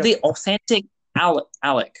 Be Yep. the authentic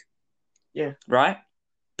Alec, Yeah. right?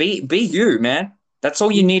 Be you, man. That's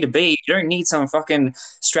all you need to be. You don't need some fucking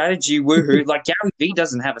strategy woohoo. Like Gary Vee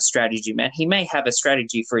doesn't have a strategy, man. He may have a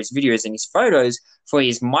strategy for his videos and his photos, for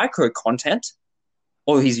his micro content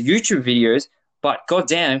or his YouTube videos, but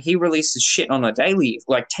goddamn, he releases shit on a daily,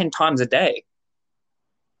 like 10 times a day.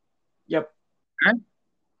 Yep. Right?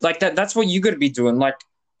 Like that's what you gotta be doing. Like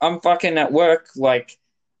I'm fucking at work, like,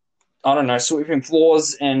 I don't know, sweeping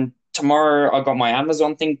floors, and tomorrow I got my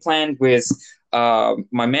Amazon thing planned with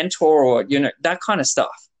my mentor, or that kind of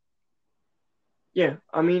stuff. Yeah.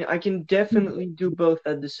 I mean, I can definitely do both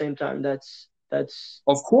at the same time. That's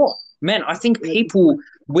Of course, man. I think like, people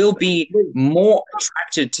will be wait. more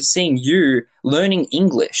attracted to seeing you learning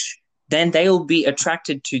English than they'll be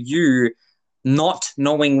attracted to you not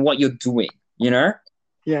knowing what you're doing. You know,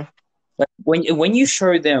 Yeah. like when you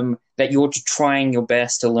show them that you're trying your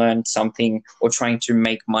best to learn something or trying to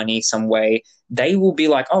make money some way, they will be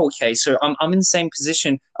like, "Oh, okay, so I'm in the same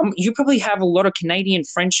position." You probably have a lot of Canadian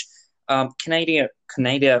French,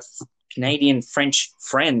 Canadian French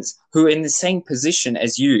friends who are in the same position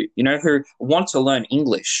as you. You know, who want to learn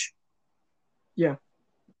English. Yeah.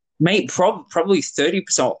 Mate, probably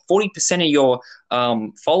 30%, 40% of your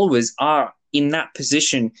followers are in that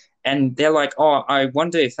position, and they're like, "Oh, I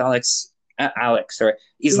wonder if Alex, sorry,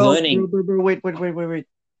 is Bro, learning." bro, bro, wait.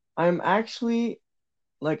 I'm actually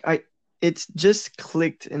like it's just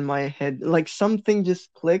clicked in my head. Like something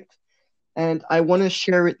just clicked, and I want to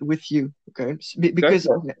share it with you. Okay, Go because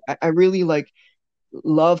for it. I really like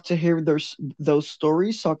love to hear those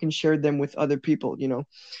stories, so I can share them with other people.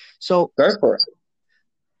 So Go for it.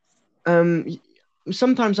 um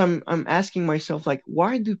sometimes I'm asking myself, like,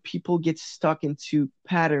 why do people get stuck into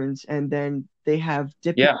patterns and then they have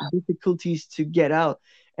Yeah. difficulties to get out?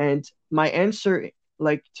 And my answer,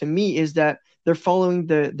 like, to me, is that they're following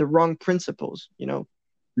the wrong principles.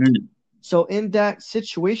 Mm. So in that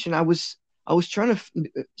situation, I was trying to,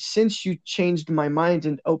 since you changed my mind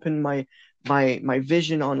and opened my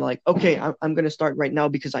vision on, like, okay, I'm gonna start right now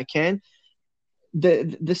because I can.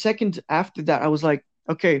 The second after that, I was like,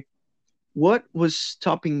 okay, what was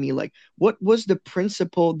stopping me? Like, what was the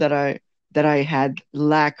principle that I had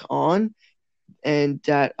lack on, and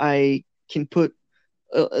that I can put,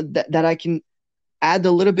 that I can add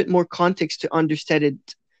a little bit more context to understand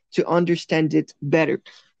it better.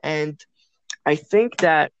 And I think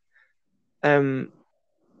that, um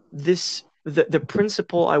the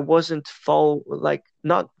principle I wasn't follow like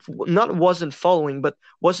not wasn't following, but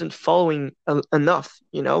wasn't following enough,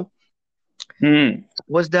 Mm.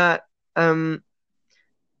 was that, um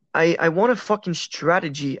I want a fucking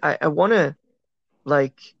strategy. I want to,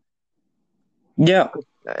 like, Yeah.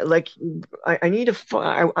 like I need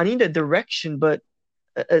a direction, but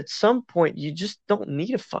at some point you just don't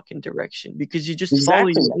need a fucking direction because you just follow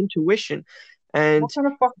Exactly. your intuition. And What kind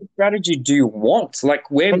of fucking strategy do you want? Like,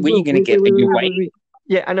 and where are you bro, going to wait, get? wait, Are wait, you wait, wait, wait, waiting? wait.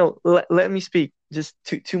 Yeah, I know. Let me speak. Just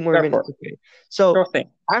two more Go for minutes, it. okay? So Sure thing.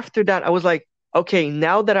 after that, I was like, okay,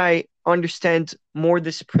 now that I understand more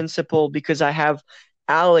this principle because I have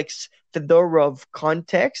Alex Fedorov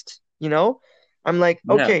context, I'm like,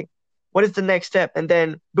 Yeah. okay, what is the next step? And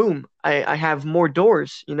then boom, I have more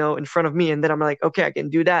doors, in front of me. And then I'm like, okay, I can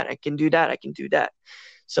do that, I can do that, I can do that.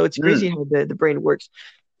 So it's crazy Mm. how the brain works.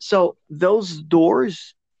 So those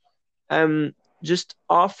doors um just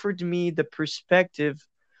offered me the perspective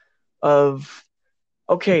of,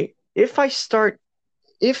 okay,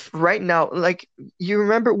 if right now, like, you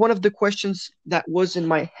remember one of the questions that was in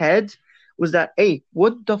my head was that, hey,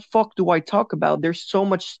 what the fuck do I talk about? There's so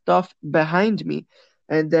much stuff behind me.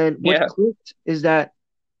 And then what Yeah. clicked is that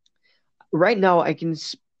right now I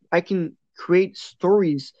can create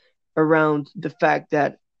stories around the fact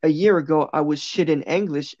that a year ago I was shit in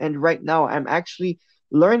English, and right now I'm actually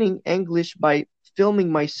learning English by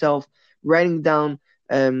filming myself, writing down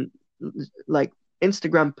um like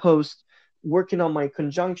Instagram posts, working on my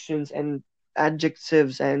conjunctions and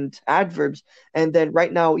adjectives and adverbs. And then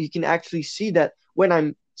right now you can actually see that when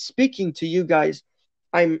I'm speaking to you guys,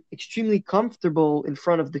 I'm extremely comfortable in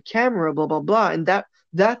front of the camera, blah blah blah, and that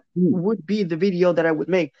Mm. would be the video that I would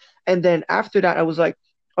make. And then after that, I was like,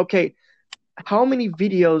 okay, how many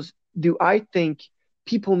videos do I think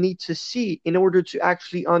people need to see in order to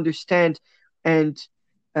actually understand and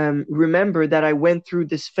remember that I went through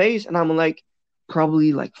this phase? And I'm like,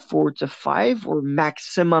 probably like 4 to 5 or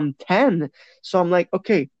maximum 10. So I'm like,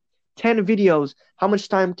 okay, 10 videos. How much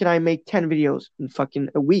time can I make 10 videos in fucking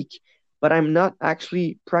a week? But I'm not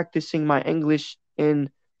actually practicing my English in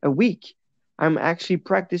a week. I'm actually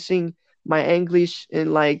practicing my English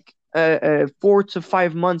in like a 4 to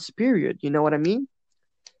 5 months period. You know what I mean?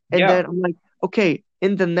 And Yeah. then I'm like, okay,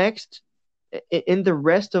 in the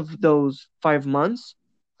rest of those 5 months,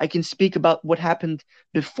 I can speak about what happened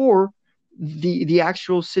before the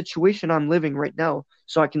actual situation I'm living right now.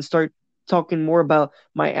 So I can start talking more about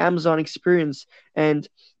my Amazon experience. And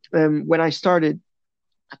when I started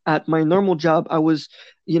at my normal job, I was,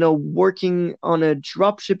 working on a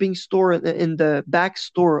drop shipping store in the back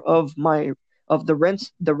store of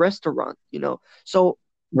the restaurant. So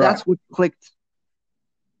Right. that's what clicked.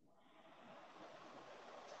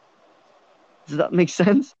 Does that make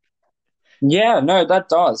sense? Yeah. No, that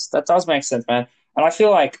does. That does make sense, man. And I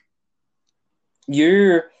feel like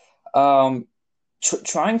you, um,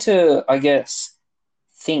 trying to, I guess,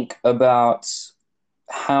 think about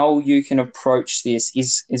how you can approach this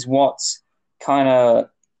is what's kind of,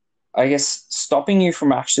 I guess, stopping you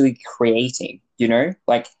from actually creating,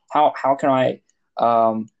 like how can I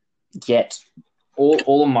get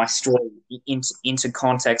all of my story into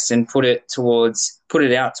context and put it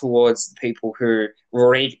out towards the people who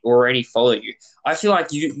already follow you. I feel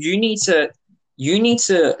like you need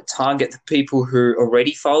to target the people who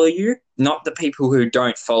already follow you, not the people who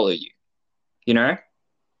don't follow you, you know?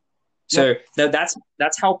 Yep. So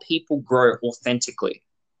that's how people grow authentically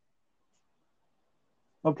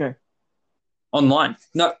Okay. online.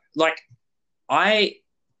 No, like I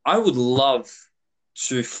I would love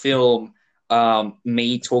to film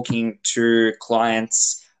me talking to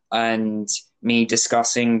clients and me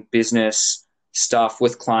discussing business stuff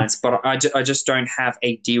with clients, but I just don't have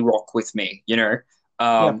a D-Rock with me, Yeah.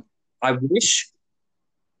 I wish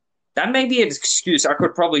that may be an excuse. I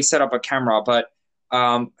could probably set up a camera, but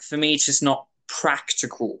for me, it's just not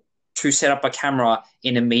practical to set up a camera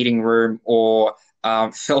in a meeting room or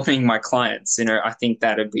filming my clients. I think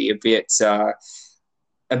that'd be a bit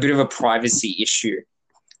of a privacy issue.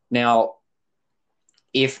 Now,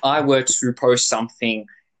 if I were to post something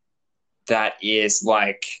that is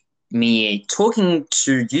like me talking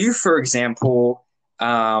to you, for example,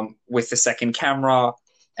 with the second camera,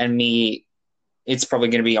 and me, it's probably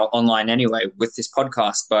going to be online anyway with this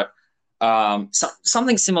podcast, but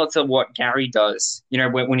something similar to what Gary does,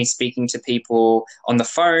 when he's speaking to people on the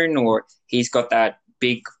phone, or he's got that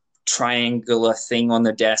big triangular thing on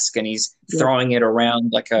the desk and he's Yeah. throwing it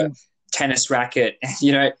around like a Yeah. tennis racket.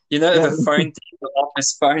 Yeah. The phone thing, the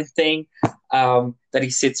office phone thing that he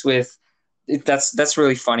sits with. That's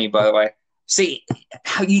really funny, by the way. See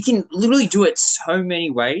how you can literally do it so many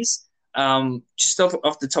ways. Just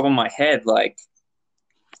off the top of my head, like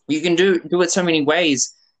you can do it so many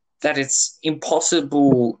ways that it's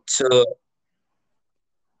impossible to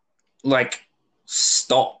like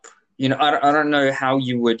stop. I don't know how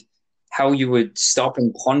you would stop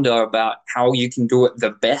and ponder about how you can do it the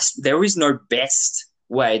best. There is no best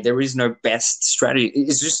way. There is no best strategy.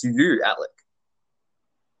 It's just you, Alec,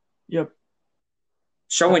 Yep.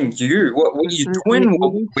 showing you what I, you're I doing,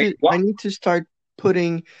 need where to you I are. need to start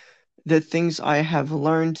putting the things I have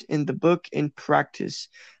learned in the book in practice.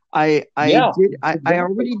 Yeah, I exactly.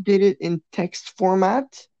 already did it in text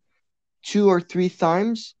format 2 or 3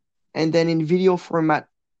 times, and then in video format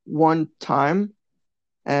one time,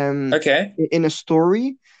 um, Okay. in a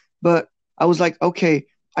story. But I was like, okay,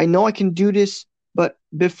 I know I can do this, but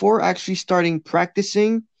before actually starting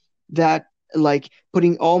practicing that, like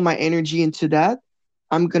putting all my energy into that,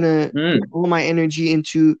 I'm gonna put Mm, all my energy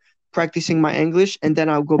into practicing my English, and then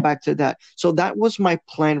I'll go back to that. So that was my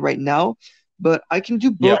plan right now, but I can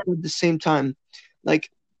do yeah, both at the same time. Like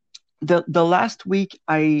the last week,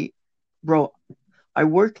 bro, I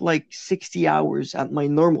worked like 60 hours at my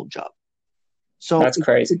normal job. So that's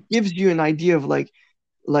crazy. it gives you an idea of like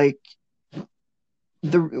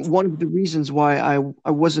the one of the reasons why I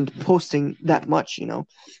wasn't posting that much, you know.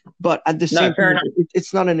 But at the No, same fair time, enough.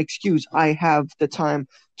 it's not an excuse. I have the time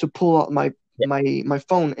to pull out Yeah, my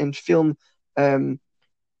phone and film um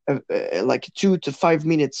like 2 to 5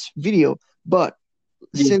 minutes video. But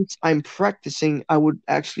yeah, since I'm practicing, I would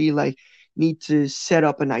actually like need to set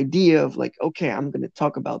up an idea of like, okay, I'm going to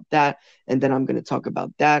talk about that, and then I'm going to talk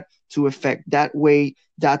about that to affect that way,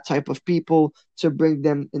 that type of people, to bring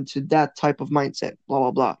them into that type of mindset, blah,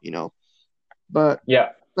 blah, blah, you know. But yeah.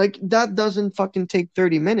 like that doesn't fucking take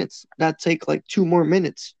 30 minutes. That take like 2 more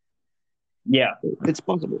minutes. Yeah. It's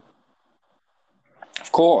possible.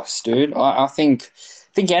 Of course, dude. I think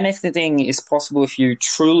anything is possible if you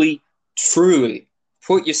truly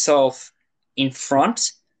put yourself in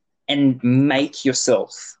front and make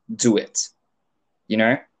yourself do it. You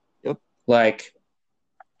know? Yep. Like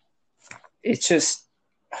it's just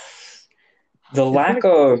the It's lack like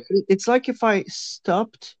of it's like if I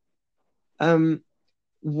stopped um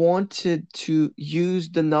wanted to use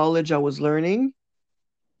the knowledge I was learning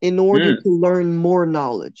in order mm, to learn more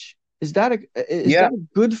knowledge. Is yeah, that a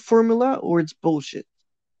good formula or it's bullshit?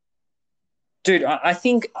 dude, I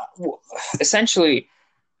think essentially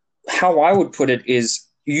how I would put it is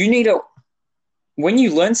you need to when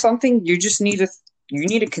you learn something, you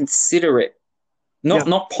need to consider it, Yeah,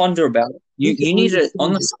 not ponder about it. you You need to you need to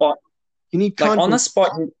on understand the it. spot, You need like on the context.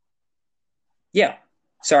 spot. Yeah,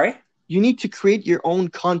 sorry. You need to create your own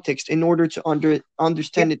context in order to Yeah,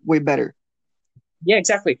 understand it way better. yeah,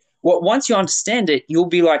 exactly. Well, once you understand it, you'll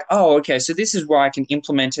be like, oh, okay, so this is where I can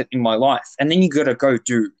implement it in my life, and then you gotta go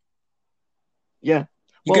do. Yeah.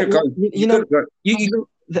 You gotta go. You You know, gotta go.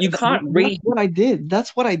 You can't that's read. what I did.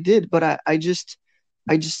 That's what I did, but I just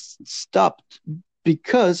stopped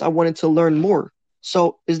because I wanted to learn more.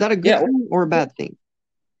 So, is that a good Yeah, thing or a bad thing?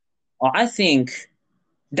 I think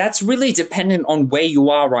that's really dependent on where you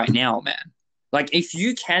are right now, man. Like, if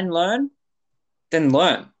you can learn, then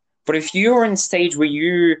learn. But if you're in a stage where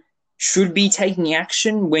you should be taking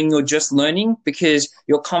action when you're just learning because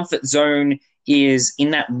your comfort zone is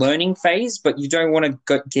in that learning phase, but you don't want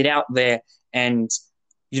to get out there and,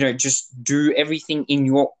 just do everything in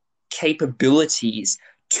your capabilities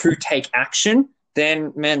to take action,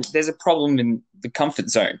 then, man, there's a problem in the comfort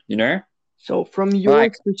zone, you know? So, from your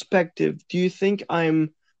Like, perspective, do you think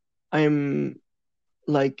I'm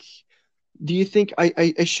like do you think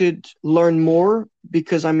I should learn more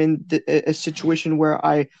because I'm in a situation where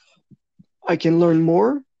I can learn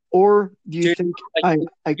more, or do you dude, think like,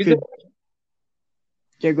 I you, could?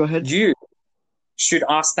 Yeah, go ahead. you should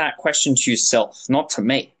ask that question to yourself, not to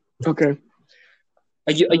me. Okay.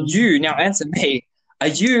 Are you now answer me? Are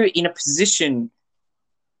you in a position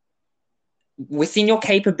within your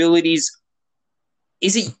capabilities?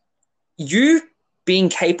 Is it you being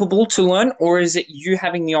capable to learn, or is it you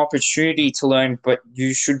having the opportunity to learn, but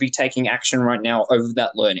you should be taking action right now over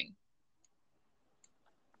that learning?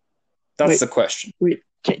 That's Wait, the question. wait.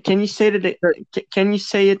 Can you say that? Sure. Can you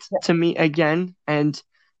say it to me again and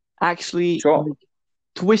actually Sure. like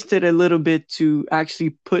twist it a little bit to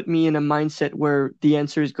actually put me in a mindset where the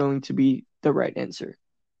answer is going to be the right answer?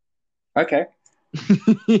 Okay.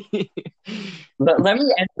 Let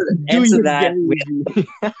me Do answer your that with Gary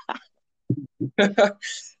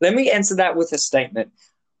let me answer that with a statement.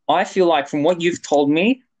 I feel like from what you've told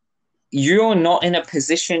me, you're not in a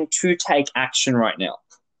position to take action right now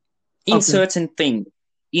in Okay, certain things.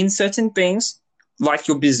 In certain things, like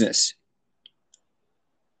your business.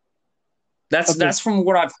 That's okay. that's from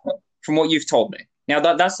what I've heard, from what you've told me. Now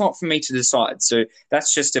that's not for me to decide. So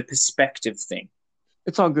that's just a perspective thing.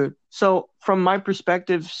 It's all good. So, from my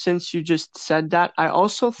perspective, since you just said that, I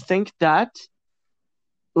also think that,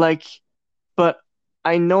 like, but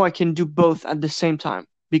I know I can do both at the same time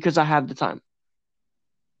because I have the time.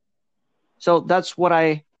 So that's what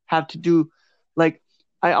I have to do. Like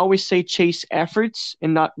I always say, chase efforts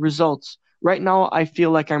and not results. Right now, I feel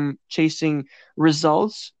like I'm chasing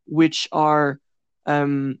results, which are,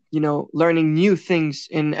 learning new things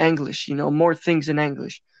in English, more things in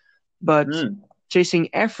English. But Mm. chasing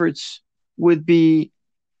efforts would be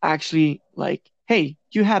actually like, hey,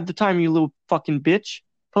 you have the time, you little fucking bitch.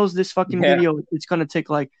 Post this fucking Yeah. video. It's gonna take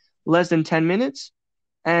like less than 10 minutes,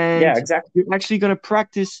 and Yeah, exactly. you're actually gonna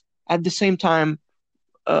practice at the same time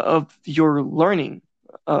of your learning,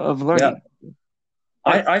 of Yeah. learning.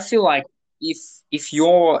 I, That's I feel like if if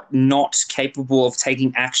you're not capable of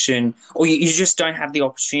taking action, or you just don't have the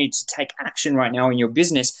opportunity to take action right now in your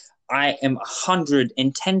business, I am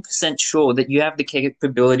 110% sure that you have the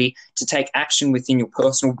capability to take action within your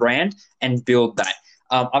personal brand and build that.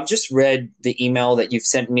 I've just read the email that you've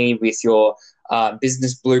sent me with your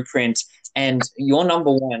business blueprint, and your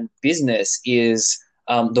number one business is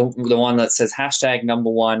the one that says hashtag number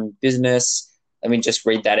one business. Let me just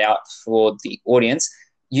read that out for the audience.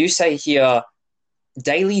 You say here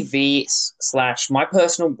daily V slash my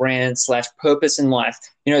personal brand slash purpose in life.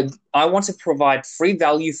 I want to provide free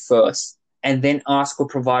value first and then ask or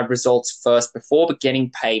provide results first before getting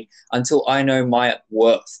paid until I know my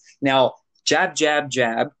worth. Now, jab, jab,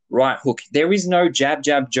 jab, right hook. There is no jab,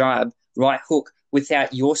 jab, jab, right hook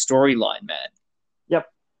without your storyline, man. Yep,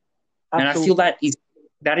 And I feel absolutely.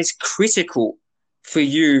 that is critical for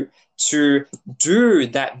you to do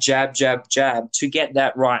that jab, jab, jab to get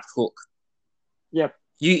that right hook. Yep.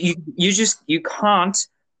 You can't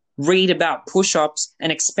read about push-ups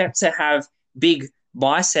and expect to have big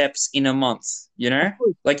biceps in a month, Of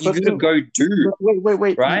course. Like you But gotta bro, go do, but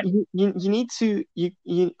wait. right? You need to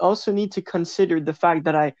you also need to consider the fact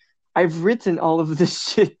that I've written all of this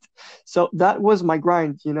shit. So that was my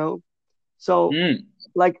grind. So Mm.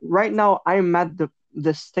 like right now I'm at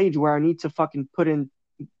the stage where I need to fucking put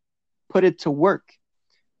it to work.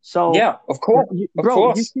 So Yeah, of course. Of bro,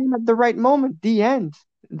 you course. came at the right moment. The end.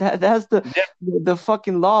 That's Yeah. the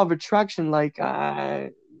fucking law of attraction. Like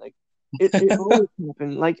it always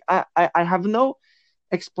happen. Like I have no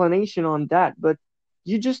explanation on that, but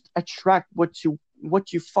you just attract what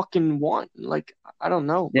you fucking want. Like I don't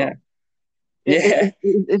know, Yeah. bro. Yeah.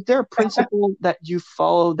 Is there a principle that you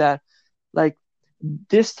follow that like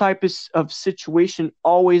this type of situation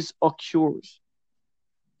always occurs?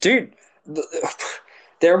 Dude,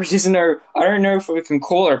 there is no, I don't know if we can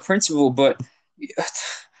call it a principle, but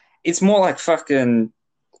it's more like fucking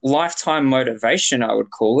lifetime motivation, I would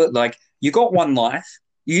call it. Like, you got one life,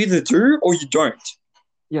 you either do or you don't.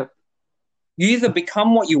 Yep, You either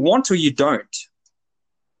become what you want or you don't,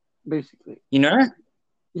 basically. you know?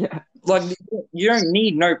 Yeah, Like, you don't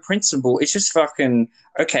need no principle. It's just fucking,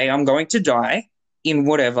 okay, I'm going to die in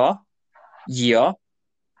whatever year,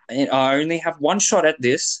 and I only have one shot at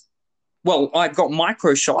this. Well, I've got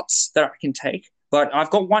micro shots that I can take, but I've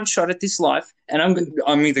got one shot at this life, and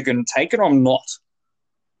I'm either going to take it or I'm not.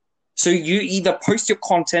 So you either post your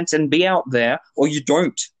content and be out there, or you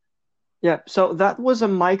don't. yeah. So that was a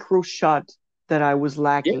micro shot that I was Yeah,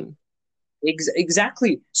 lacking.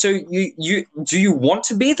 exactly. So you do you want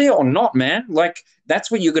to be there or not, man? Like that's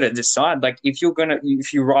what you're gonna decide. Like if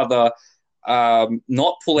you rather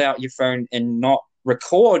not pull out your phone and not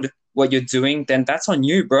record what you're doing, then that's on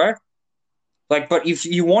you, bro. Like, but if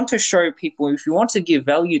you want to show people, if you want to give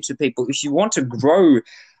value to people, if you want to grow,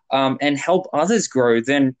 and help others grow,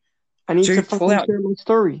 then I need to dude, pull fucking out. share my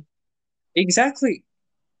story. Exactly.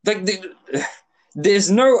 Like, there's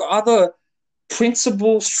no other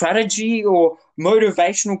principle, strategy, or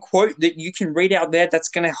motivational quote that you can read out there that's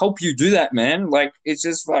going to help you do that, man. Like, it's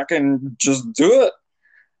just fucking just do it,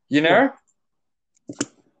 you Yep, know?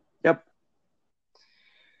 yep.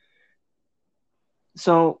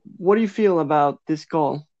 So what do you feel about this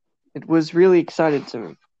call? It was really excited to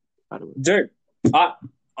me, by the way. Dude, I,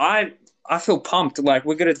 I, I feel pumped. Like,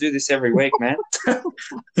 we're going to do this every week, man.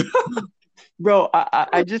 Bro,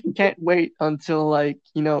 I just can't wait until like,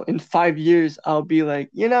 in 5 years I'll be like,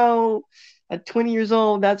 at 20 years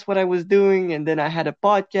old, that's what I was doing. And then I had a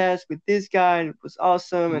podcast with this guy and it was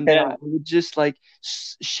awesome. And then Yeah, I would just like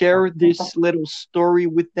share this little story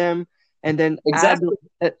with them and then exactly.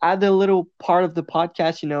 add a little part of the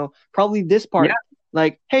podcast, probably this Yeah. part.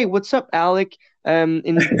 Like, hey, what's up, Alec?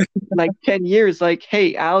 In like 10 years, like,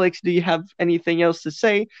 hey, Alex, do you have anything else to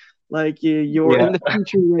say? Like you're Yeah. in the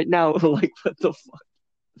future right now. Like what the fuck?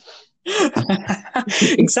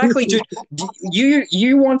 Exactly, dude.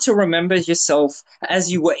 You want to remember yourself as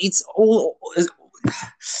you were. It's all.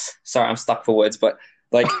 Sorry, I'm stuck for words, but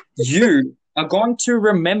like you are going to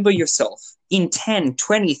remember yourself in 10,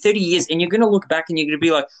 20, 30 years, and you're going to look back and you're going to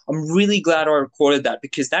be like, I'm really glad I recorded that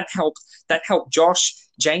because that helped Josh,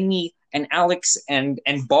 Jamie, and Alex and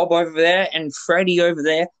Bob over there and Freddie over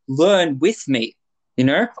there learn with me.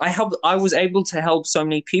 I was able to help so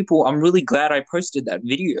many people. I'm really glad I posted that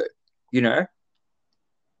video, you know?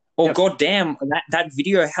 Or Yep. goddamn, that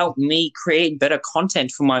video helped me create better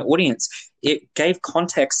content for my audience. It gave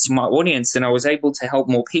context to my audience, and I was able to help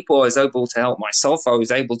more people. I was able to help myself. I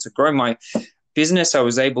was able to grow my business. I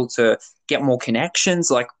was able to get more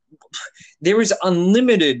connections. Like, there is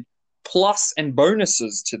unlimited plus and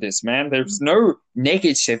bonuses to this, man. There's no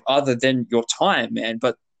negative other than your time, man.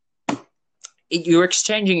 But you're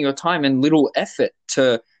exchanging your time and little effort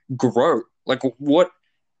to grow. Like, what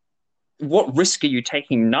risk are you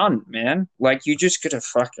taking? None, man. Like, you just gotta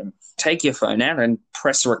fucking take your phone out and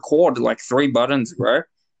press record, like 3 buttons, bro.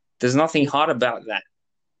 There's nothing hard about that.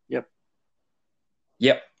 Yep.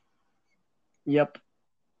 Yep. Yep.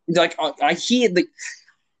 Like, I hear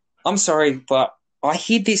I'm sorry, but I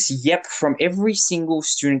hear this yep from every single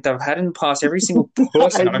student that I've had in the past, every single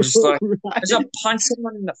person. I'm just like, I just punch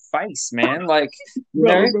someone in the face, man. Like,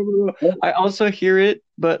 bro. I also hear it,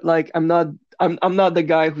 but like I'm not the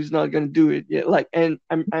guy who's not gonna do it yet. Like, and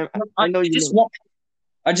I know you know.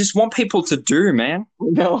 I just want people to do, man.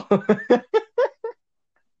 No.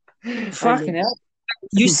 Fucking hell.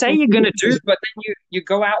 You say you're gonna do, but then you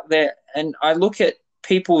go out there and I look at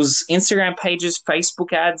people's Instagram pages,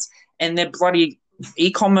 Facebook ads, and their bloody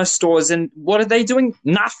e-commerce stores, and what are they doing?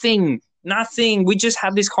 Nothing. We just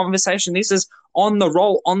had this conversation. This is on the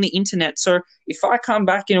roll on the internet. So if I come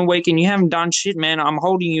back in a week and you haven't done shit, man, I'm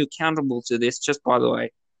holding you accountable to this, just by the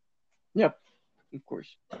way. Yep, of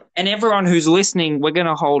course. And everyone who's listening, we're going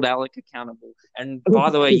to hold Alec accountable. And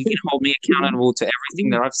by the way, you can hold me accountable to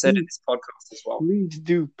everything that I've said in this podcast as well.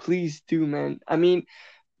 Please do, man. I mean,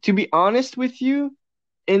 to be honest with you,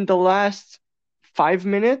 in the last 5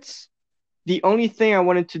 minutes, the only thing I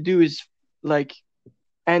wanted to do is like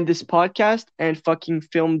end this podcast and fucking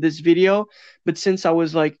film this video. But since I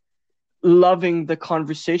was like loving the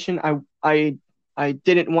conversation, I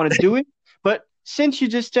didn't want to do it. But since you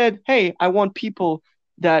just said, hey, I want people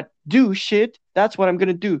that do shit, that's what I'm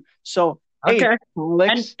gonna do. So okay, hey,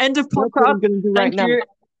 Alex, end of podcast. That's what I'm gonna do right now.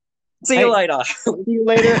 See you later. See you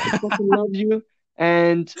later. I fucking love you,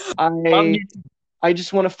 and I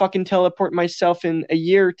just want to fucking teleport myself in a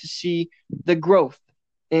year to see the growth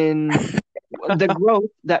in the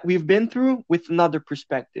growth that we've been through with another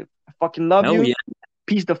perspective. I fucking love you. Yeah.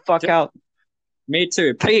 Peace the fuck out. Me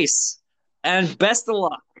too. Peace. And best of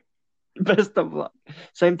luck. Best of luck.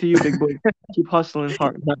 Same to you, big boy. Keep hustling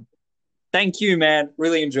hard. Thank you, man.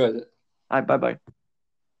 Really enjoyed it. All right, bye-bye.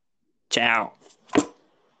 Ciao.